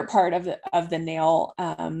my favorite part of the nail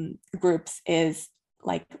groups is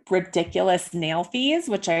like ridiculous nail fees,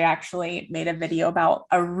 which I actually made a video about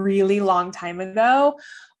a really long time ago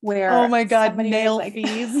where, oh my God, nail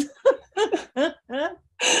fees.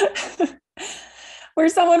 Where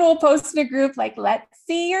someone will post in a group like, let's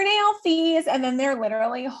see your nail fees. And then they're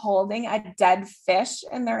literally holding a dead fish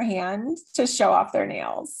in their hand to show off their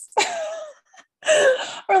nails.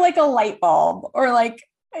 Or like a light bulb or like,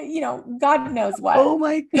 God knows what. Oh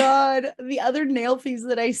my God. The other nail fees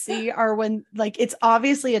that I see are when like, it's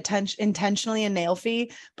obviously intentionally a nail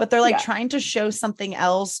fee, but they're like trying to show something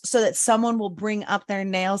else so that someone will bring up their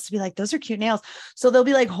nails to be like, those are cute nails. So they'll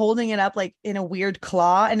be like holding it up like in a weird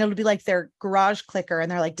claw and it'll be like their garage clicker. And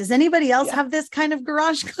they're like, does anybody else have this kind of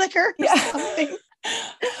garage clicker? Or something?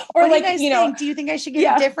 Or like, do you think I should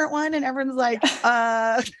get a different one? And everyone's like,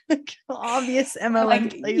 obvious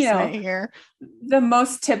MLM placement here. The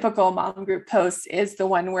most typical mom group post is the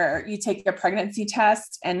one where you take a pregnancy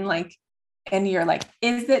test and you're like,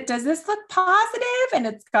 does this look positive? And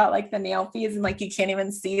it's got like the nail fees and like, you can't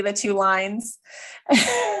even see the two lines.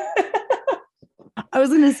 I was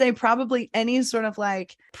going to say probably any sort of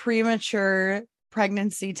like premature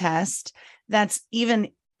pregnancy test that's even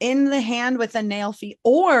in the hand with a nail fee,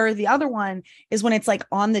 or the other one is when it's like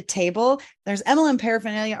on the table, there's MLM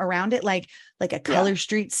paraphernalia around it, like a Color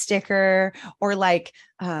Street sticker or like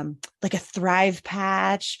a Thrive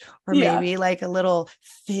patch or maybe like a little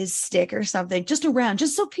fizz stick or something just around,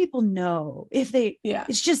 just so people know if they,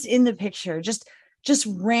 it's just in the picture, just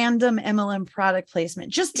random MLM product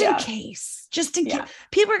placement, just in case,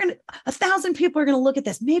 people are going to, 1,000 people are going to look at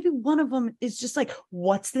this. Maybe one of them is just like,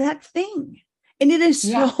 what's that thing? And it is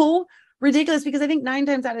so ridiculous because I think 9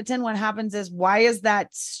 times out of 10, what happens is, why is that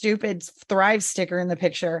stupid Thrive sticker in the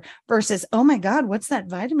picture versus, oh my God, what's that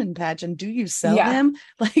vitamin patch? And do you sell them?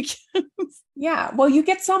 Like, well, you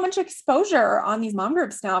get so much exposure on these mom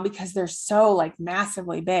groups now because they're so like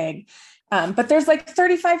massively big. But there's like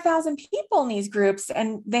 35,000 people in these groups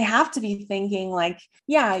and they have to be thinking like,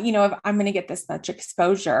 if I'm going to get this much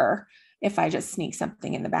exposure, if I just sneak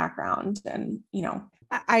something in the background and,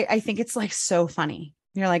 I think it's like so funny.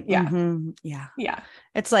 You're like,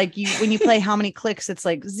 It's like when you play how many clicks, it's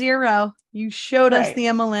like 0. You showed us the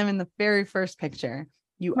MLM in the very first picture.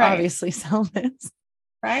 You obviously sell this.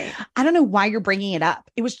 Right. I don't know why you're bringing it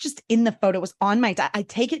up. It was just in the photo. It was on my desk. I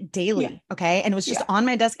take it daily. Okay. And it was just on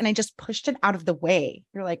my desk and I just pushed it out of the way.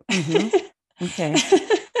 You're like, okay.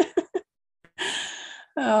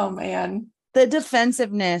 Oh man. The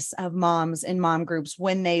defensiveness of moms in mom groups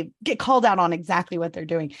when they get called out on exactly what they're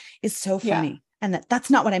doing is so funny. And that's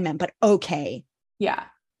not what I meant, but okay. Yeah.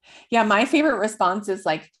 My favorite response is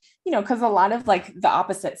like, cause a lot of like the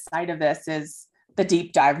opposite side of this is the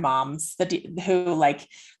deep dive moms who like,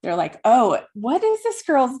 they're like, oh, what is this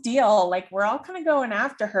girl's deal? Like, we're all kind of going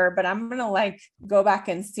after her, but I'm going to like go back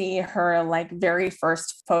and see her like very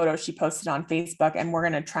first photo she posted on Facebook. And we're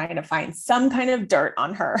going to try to find some kind of dirt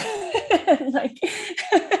on her.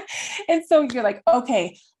 And so you're like,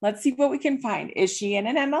 okay, let's see what we can find. Is she in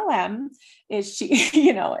an MLM? Is she,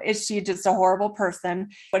 is she just a horrible person?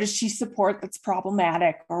 What does she support that's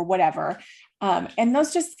problematic or whatever? And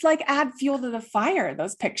those just like add fuel to the fire.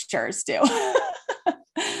 Those pictures do.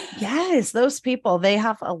 Yes. Those people, they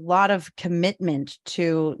have a lot of commitment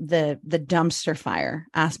to the dumpster fire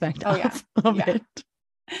aspect of it.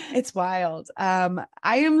 It's wild. I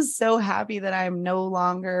am so happy that I'm no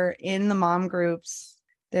longer in the mom groups.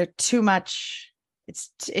 They're too much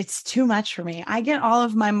it's too much for me. I get all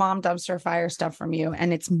of my mom dumpster fire stuff from you,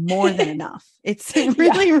 and it's more than enough. It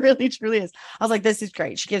really, really, truly is. I was like, this is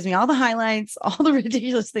great. She gives me all the highlights, all the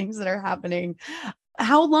ridiculous things that are happening.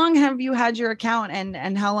 How long have you had your account,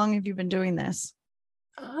 and how long have you been doing this?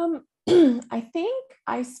 I think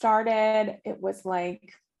I started, it was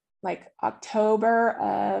like October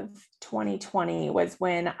of 2020 was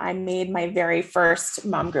when I made my very first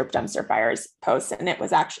mom group dumpster fires post. And it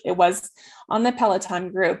was on the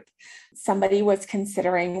Peloton group. Somebody was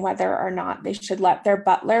considering whether or not they should let their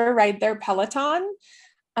butler ride their Peloton.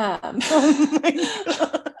 Oh my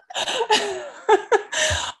God.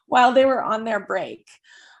 While they were on their break.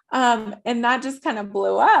 And that just kind of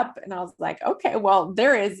blew up. And I was like, okay, well,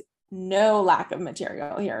 there is no lack of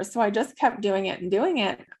material here. So I just kept doing it,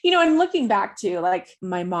 and looking back to like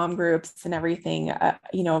my mom groups and everything,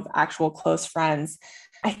 of actual close friends,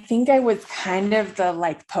 I think I was kind of the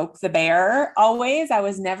like poke the bear always. I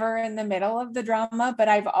was never in the middle of the drama, but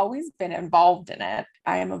I've always been involved in it.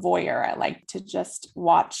 I am a voyeur. I like to just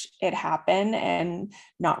watch it happen and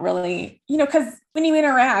not really, because when you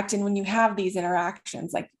interact and when you have these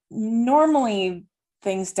interactions, like normally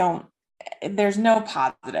there's no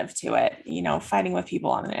positive to it. Fighting with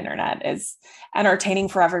people on the internet is entertaining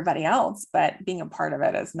for everybody else, but being a part of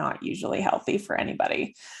it is not usually healthy for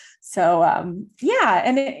anybody. So, and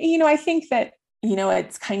I think that,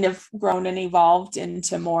 it's kind of grown and evolved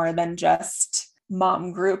into more than just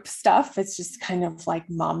mom group stuff. It's just kind of like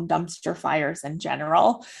mom dumpster fires in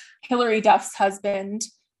general. Hillary Duff's husband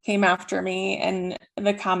came after me in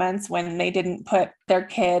the comments when they didn't put their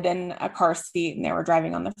kid in a car seat and they were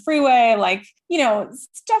driving on the freeway,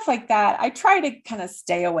 stuff like that. I try to kind of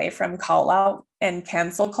stay away from call out and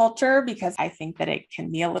cancel culture because I think that it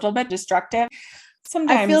can be a little bit destructive.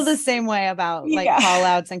 Sometimes I feel the same way about call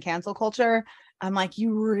outs and cancel culture. I'm like,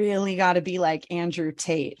 you really got to be like Andrew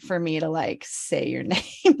Tate for me to like say your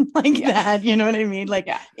name that. You know what I mean?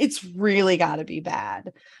 It's really got to be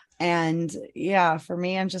bad. And for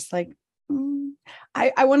me, I'm just like,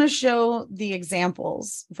 I want to show the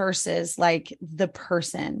examples versus like the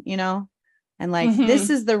person, and like,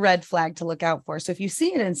 this is the red flag to look out for. So if you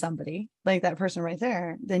see it in somebody like that person right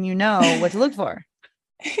there, then you know what to look for.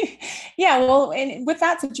 Yeah. Well, and with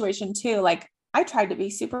that situation too, like I tried to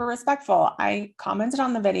be super respectful. I commented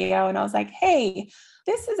on the video and I was like, hey,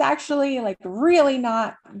 this is actually like really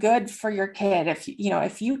not good for your kid.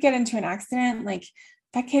 If you get into an accident, like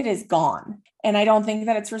that kid is gone. And I don't think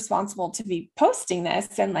that it's responsible to be posting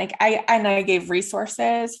this. And like, I gave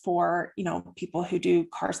resources for, people who do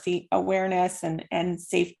car seat awareness and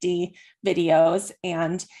safety videos.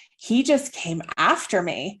 And he just came after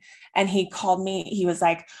me and he called me. He was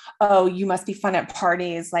like, oh, you must be fun at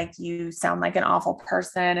parties. Like you sound like an awful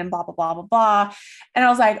person and blah, blah, blah, blah, blah. And I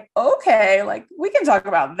was like, okay, like we can talk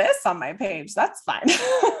about this on my page. That's fine.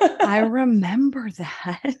 I remember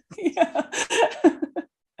that.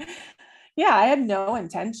 Yeah, I had no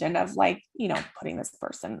intention of putting this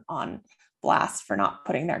person on blast for not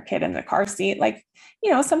putting their kid in the car seat. Like,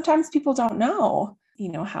 sometimes people don't know,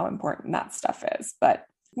 how important that stuff is. But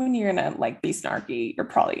when you're going to be snarky, you're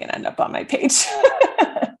probably going to end up on my page.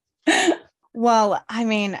 Well, I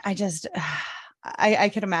mean, I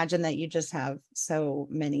could imagine that you just have so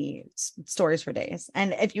many stories for days.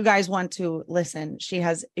 And if you guys want to listen, she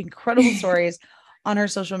has incredible stories on her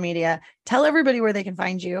social media. Tell everybody where they can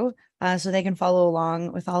find you so they can follow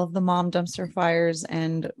along with all of the mom dumpster fires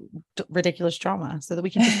and ridiculous drama so that we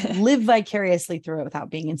can just live vicariously through it without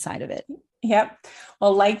being inside of it. Yep.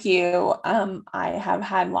 Well, like you, I have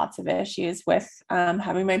had lots of issues with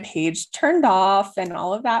having my page turned off and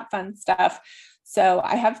all of that fun stuff. So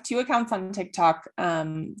I have 2 accounts on TikTok.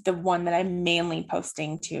 The one that I'm mainly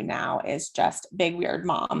posting to now is just Big Weird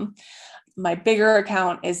Mom. My bigger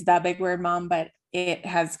account is The Big Weird Mom, but it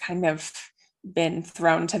has kind of been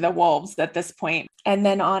thrown to the wolves at this point. And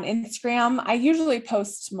then on Instagram, I usually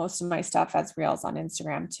post most of my stuff as reels on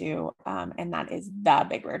Instagram too. And that is The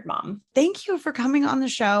Big Weird Mom. Thank you for coming on the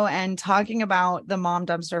show and talking about the mom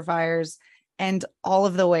dumpster fires and all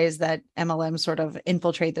of the ways that MLM sort of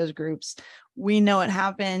infiltrate those groups. We know it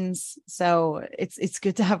happens. So it's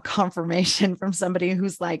good to have confirmation from somebody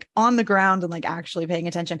who's like on the ground and like actually paying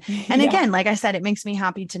attention. And again, like I said, it makes me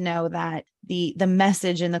happy to know that the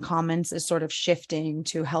message in the comments is sort of shifting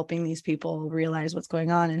to helping these people realize what's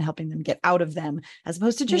going on and helping them get out of them, as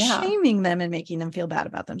opposed to just shaming them and making them feel bad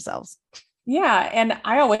about themselves. Yeah. And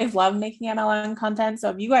I always love making MLM content. So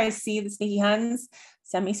if you guys see the sneaky huns,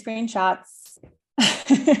 send me screenshots.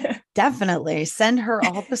 Definitely send her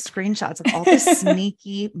all the screenshots of all the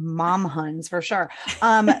sneaky mom huns for sure.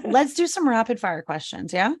 Let's do some rapid fire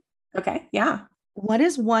questions. Yeah. Okay. Yeah. What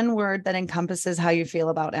is one word that encompasses how you feel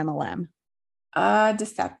about MLM?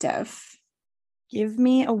 Deceptive. Give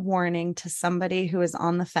me a warning to somebody who is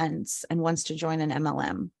on the fence and wants to join an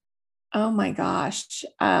MLM. Oh my gosh.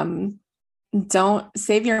 Don't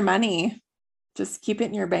save your money. Just keep it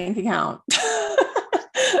in your bank account.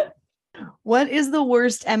 What is the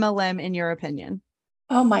worst MLM in your opinion?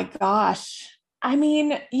 Oh my gosh. I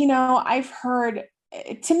mean, I've heard,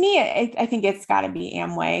 to me, I think it's got to be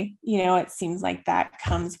Amway. It seems like that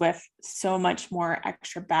comes with so much more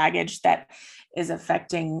extra baggage that is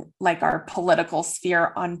affecting like our political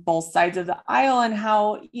sphere on both sides of the aisle, and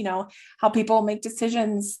how people make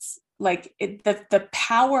decisions. Like the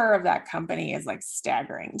power of that company is like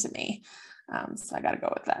staggering to me. So I got to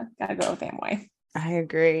go with that. Got to go with Amway. I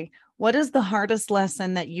agree. What is the hardest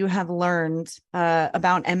lesson that you have learned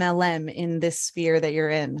about MLM in this sphere that you're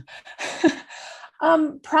in?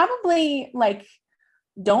 Probably like,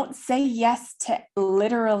 don't say yes to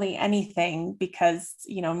literally anything, because,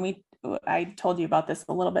 I told you about this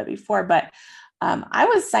a little bit before, but I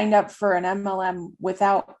was signed up for an MLM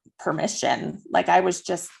without permission. Like I was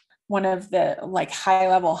just one of the like high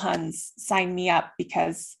level Huns signed me up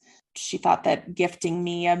because she thought that gifting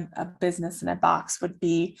me a business in a box would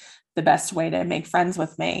be the best way to make friends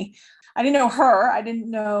with me. I didn't know her. I didn't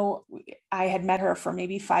know, I had met her for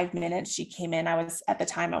maybe 5 minutes. She came in. At the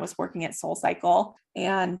time I was working at SoulCycle,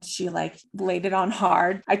 and she like laid it on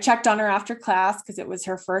hard. I checked on her after class because it was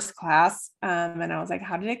her first class. And I was like,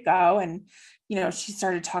 how did it go? And, she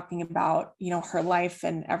started talking about, her life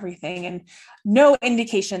and everything, and no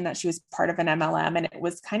indication that she was part of an MLM. And it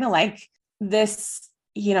was kind of like this,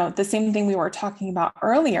 the same thing we were talking about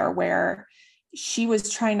earlier, where she was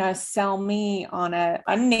trying to sell me on a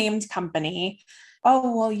unnamed company.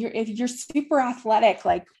 Oh, well, if you're super athletic,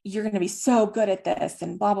 like you're going to be so good at this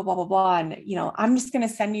and blah, blah, blah, blah, blah. And, I'm just going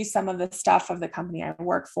to send you some of the stuff of the company I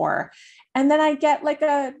work for. And then I get like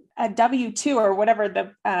a W-2 or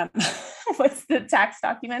whatever what's the tax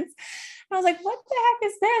documents. And I was like, what the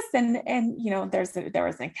heck is this? And there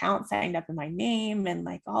was an account signed up in my name and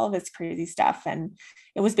like all of this crazy stuff. And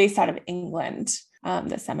it was based out of England,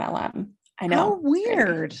 this MLM. I know. How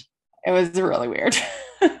weird. It was really weird.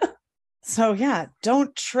 So yeah,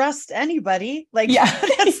 don't trust anybody. Like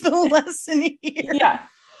that's the lesson here. Yeah.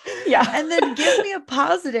 Yeah. And then give me a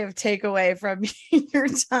positive takeaway from your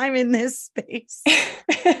time in this space.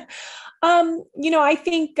 I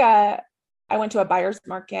think I went to a buyer's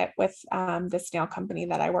market with this nail company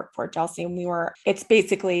that I work for, Chelsea, and it's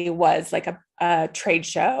basically was like a trade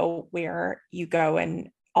show where you go and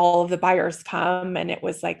all of the buyers come, and it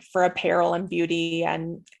was like for apparel and beauty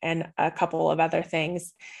and a couple of other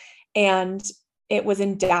things. And it was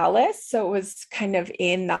in Dallas. So it was kind of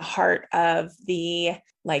in the heart of the,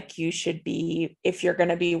 like, you should be, if you're going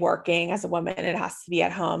to be working as a woman, it has to be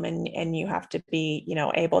at home, and you have to be,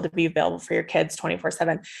 able to be available for your kids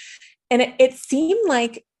 24/7. And it seemed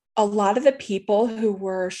like a lot of the people who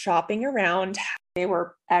were shopping around, they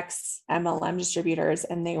were ex-MLM distributors,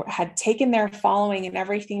 and they had taken their following and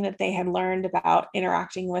everything that they had learned about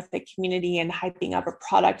interacting with the community and hyping up a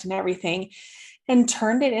product and everything, and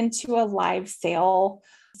turned it into a live sale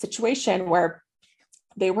situation where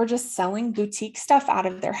they were just selling boutique stuff out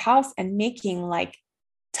of their house and making like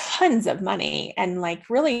tons of money, and like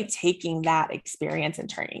really taking that experience and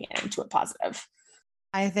turning it into a positive.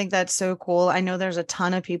 I think that's so cool. I know there's a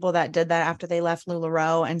ton of people that did that after they left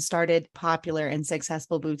LuLaRoe and started popular and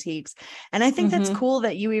successful boutiques. And I think that's cool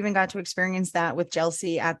that you even got to experience that with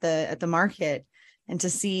Chelsea at the market, and to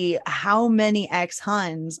see how many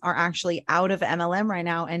ex-Huns are actually out of MLM right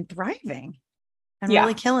now and thriving and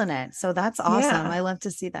really killing it. So that's awesome. I love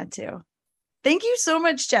to see that too. Thank you so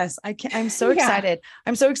much, Jess. I'm so excited.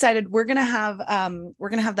 I'm so excited. We're going to have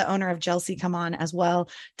the owner of Chelsea come on as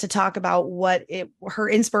well to talk about her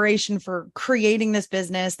inspiration for creating this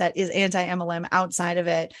business that is anti-MLM outside of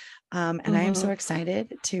it. And I am so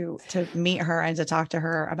excited to meet her and to talk to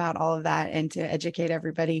her about all of that, and to educate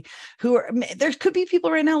everybody there could be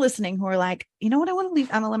people right now listening who are like, you know what, I want to leave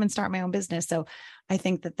MLM and start my own business. So I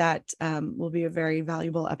think that will be a very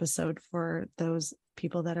valuable episode for those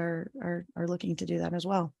people that are looking to do that as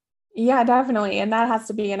well. Yeah, definitely. And that has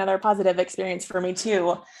to be another positive experience for me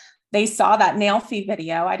too. They saw that nail fee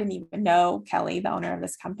video. I didn't even know Kelly, the owner of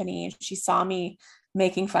this company. She saw me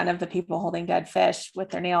making fun of the people holding dead fish with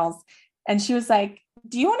their nails. And she was like,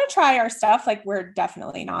 do you want to try our stuff? Like, we're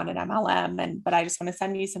definitely not an MLM, but I just want to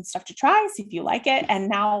send you some stuff to try, see if you like it. And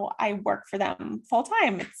now I work for them full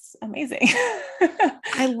time. It's amazing.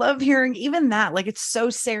 I love hearing even that. Like, it's so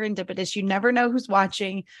serendipitous. You never know who's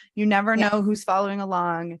watching. You never know who's following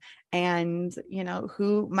along, and you know,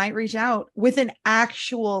 who might reach out with an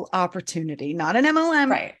actual opportunity, not an MLM,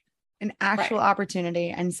 right? An actual opportunity,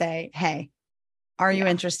 and say, hey, are you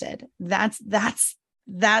interested? That's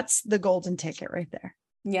the golden ticket right there.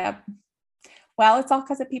 Yep. Well, it's all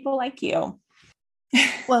because of people like you.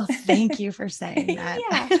 Well, thank you for saying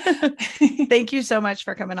that. Thank you so much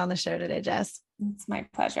for coming on the show today, Jess. It's my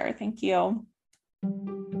pleasure. Thank you.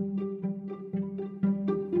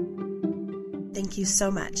 Thank you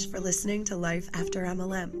so much for listening to Life After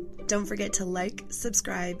MLM. Don't forget to like,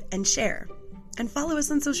 subscribe, and share. And follow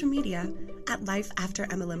us on social media at Life After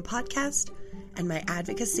MLM Podcast and my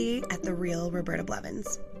advocacy at The Real Roberta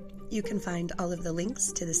Blevins. You can find all of the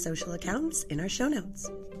links to the social accounts in our show notes.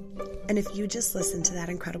 And if you just listened to that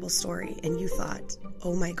incredible story and you thought,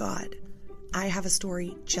 oh my God, I have a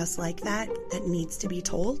story just like that needs to be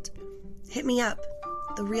told, hit me up,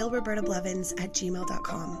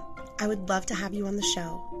 therealrobertablevins@gmail.com. I would love to have you on the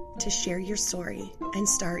show to share your story and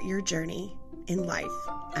start your journey in life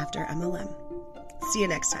after MLM. See you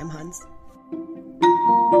next time, Huns.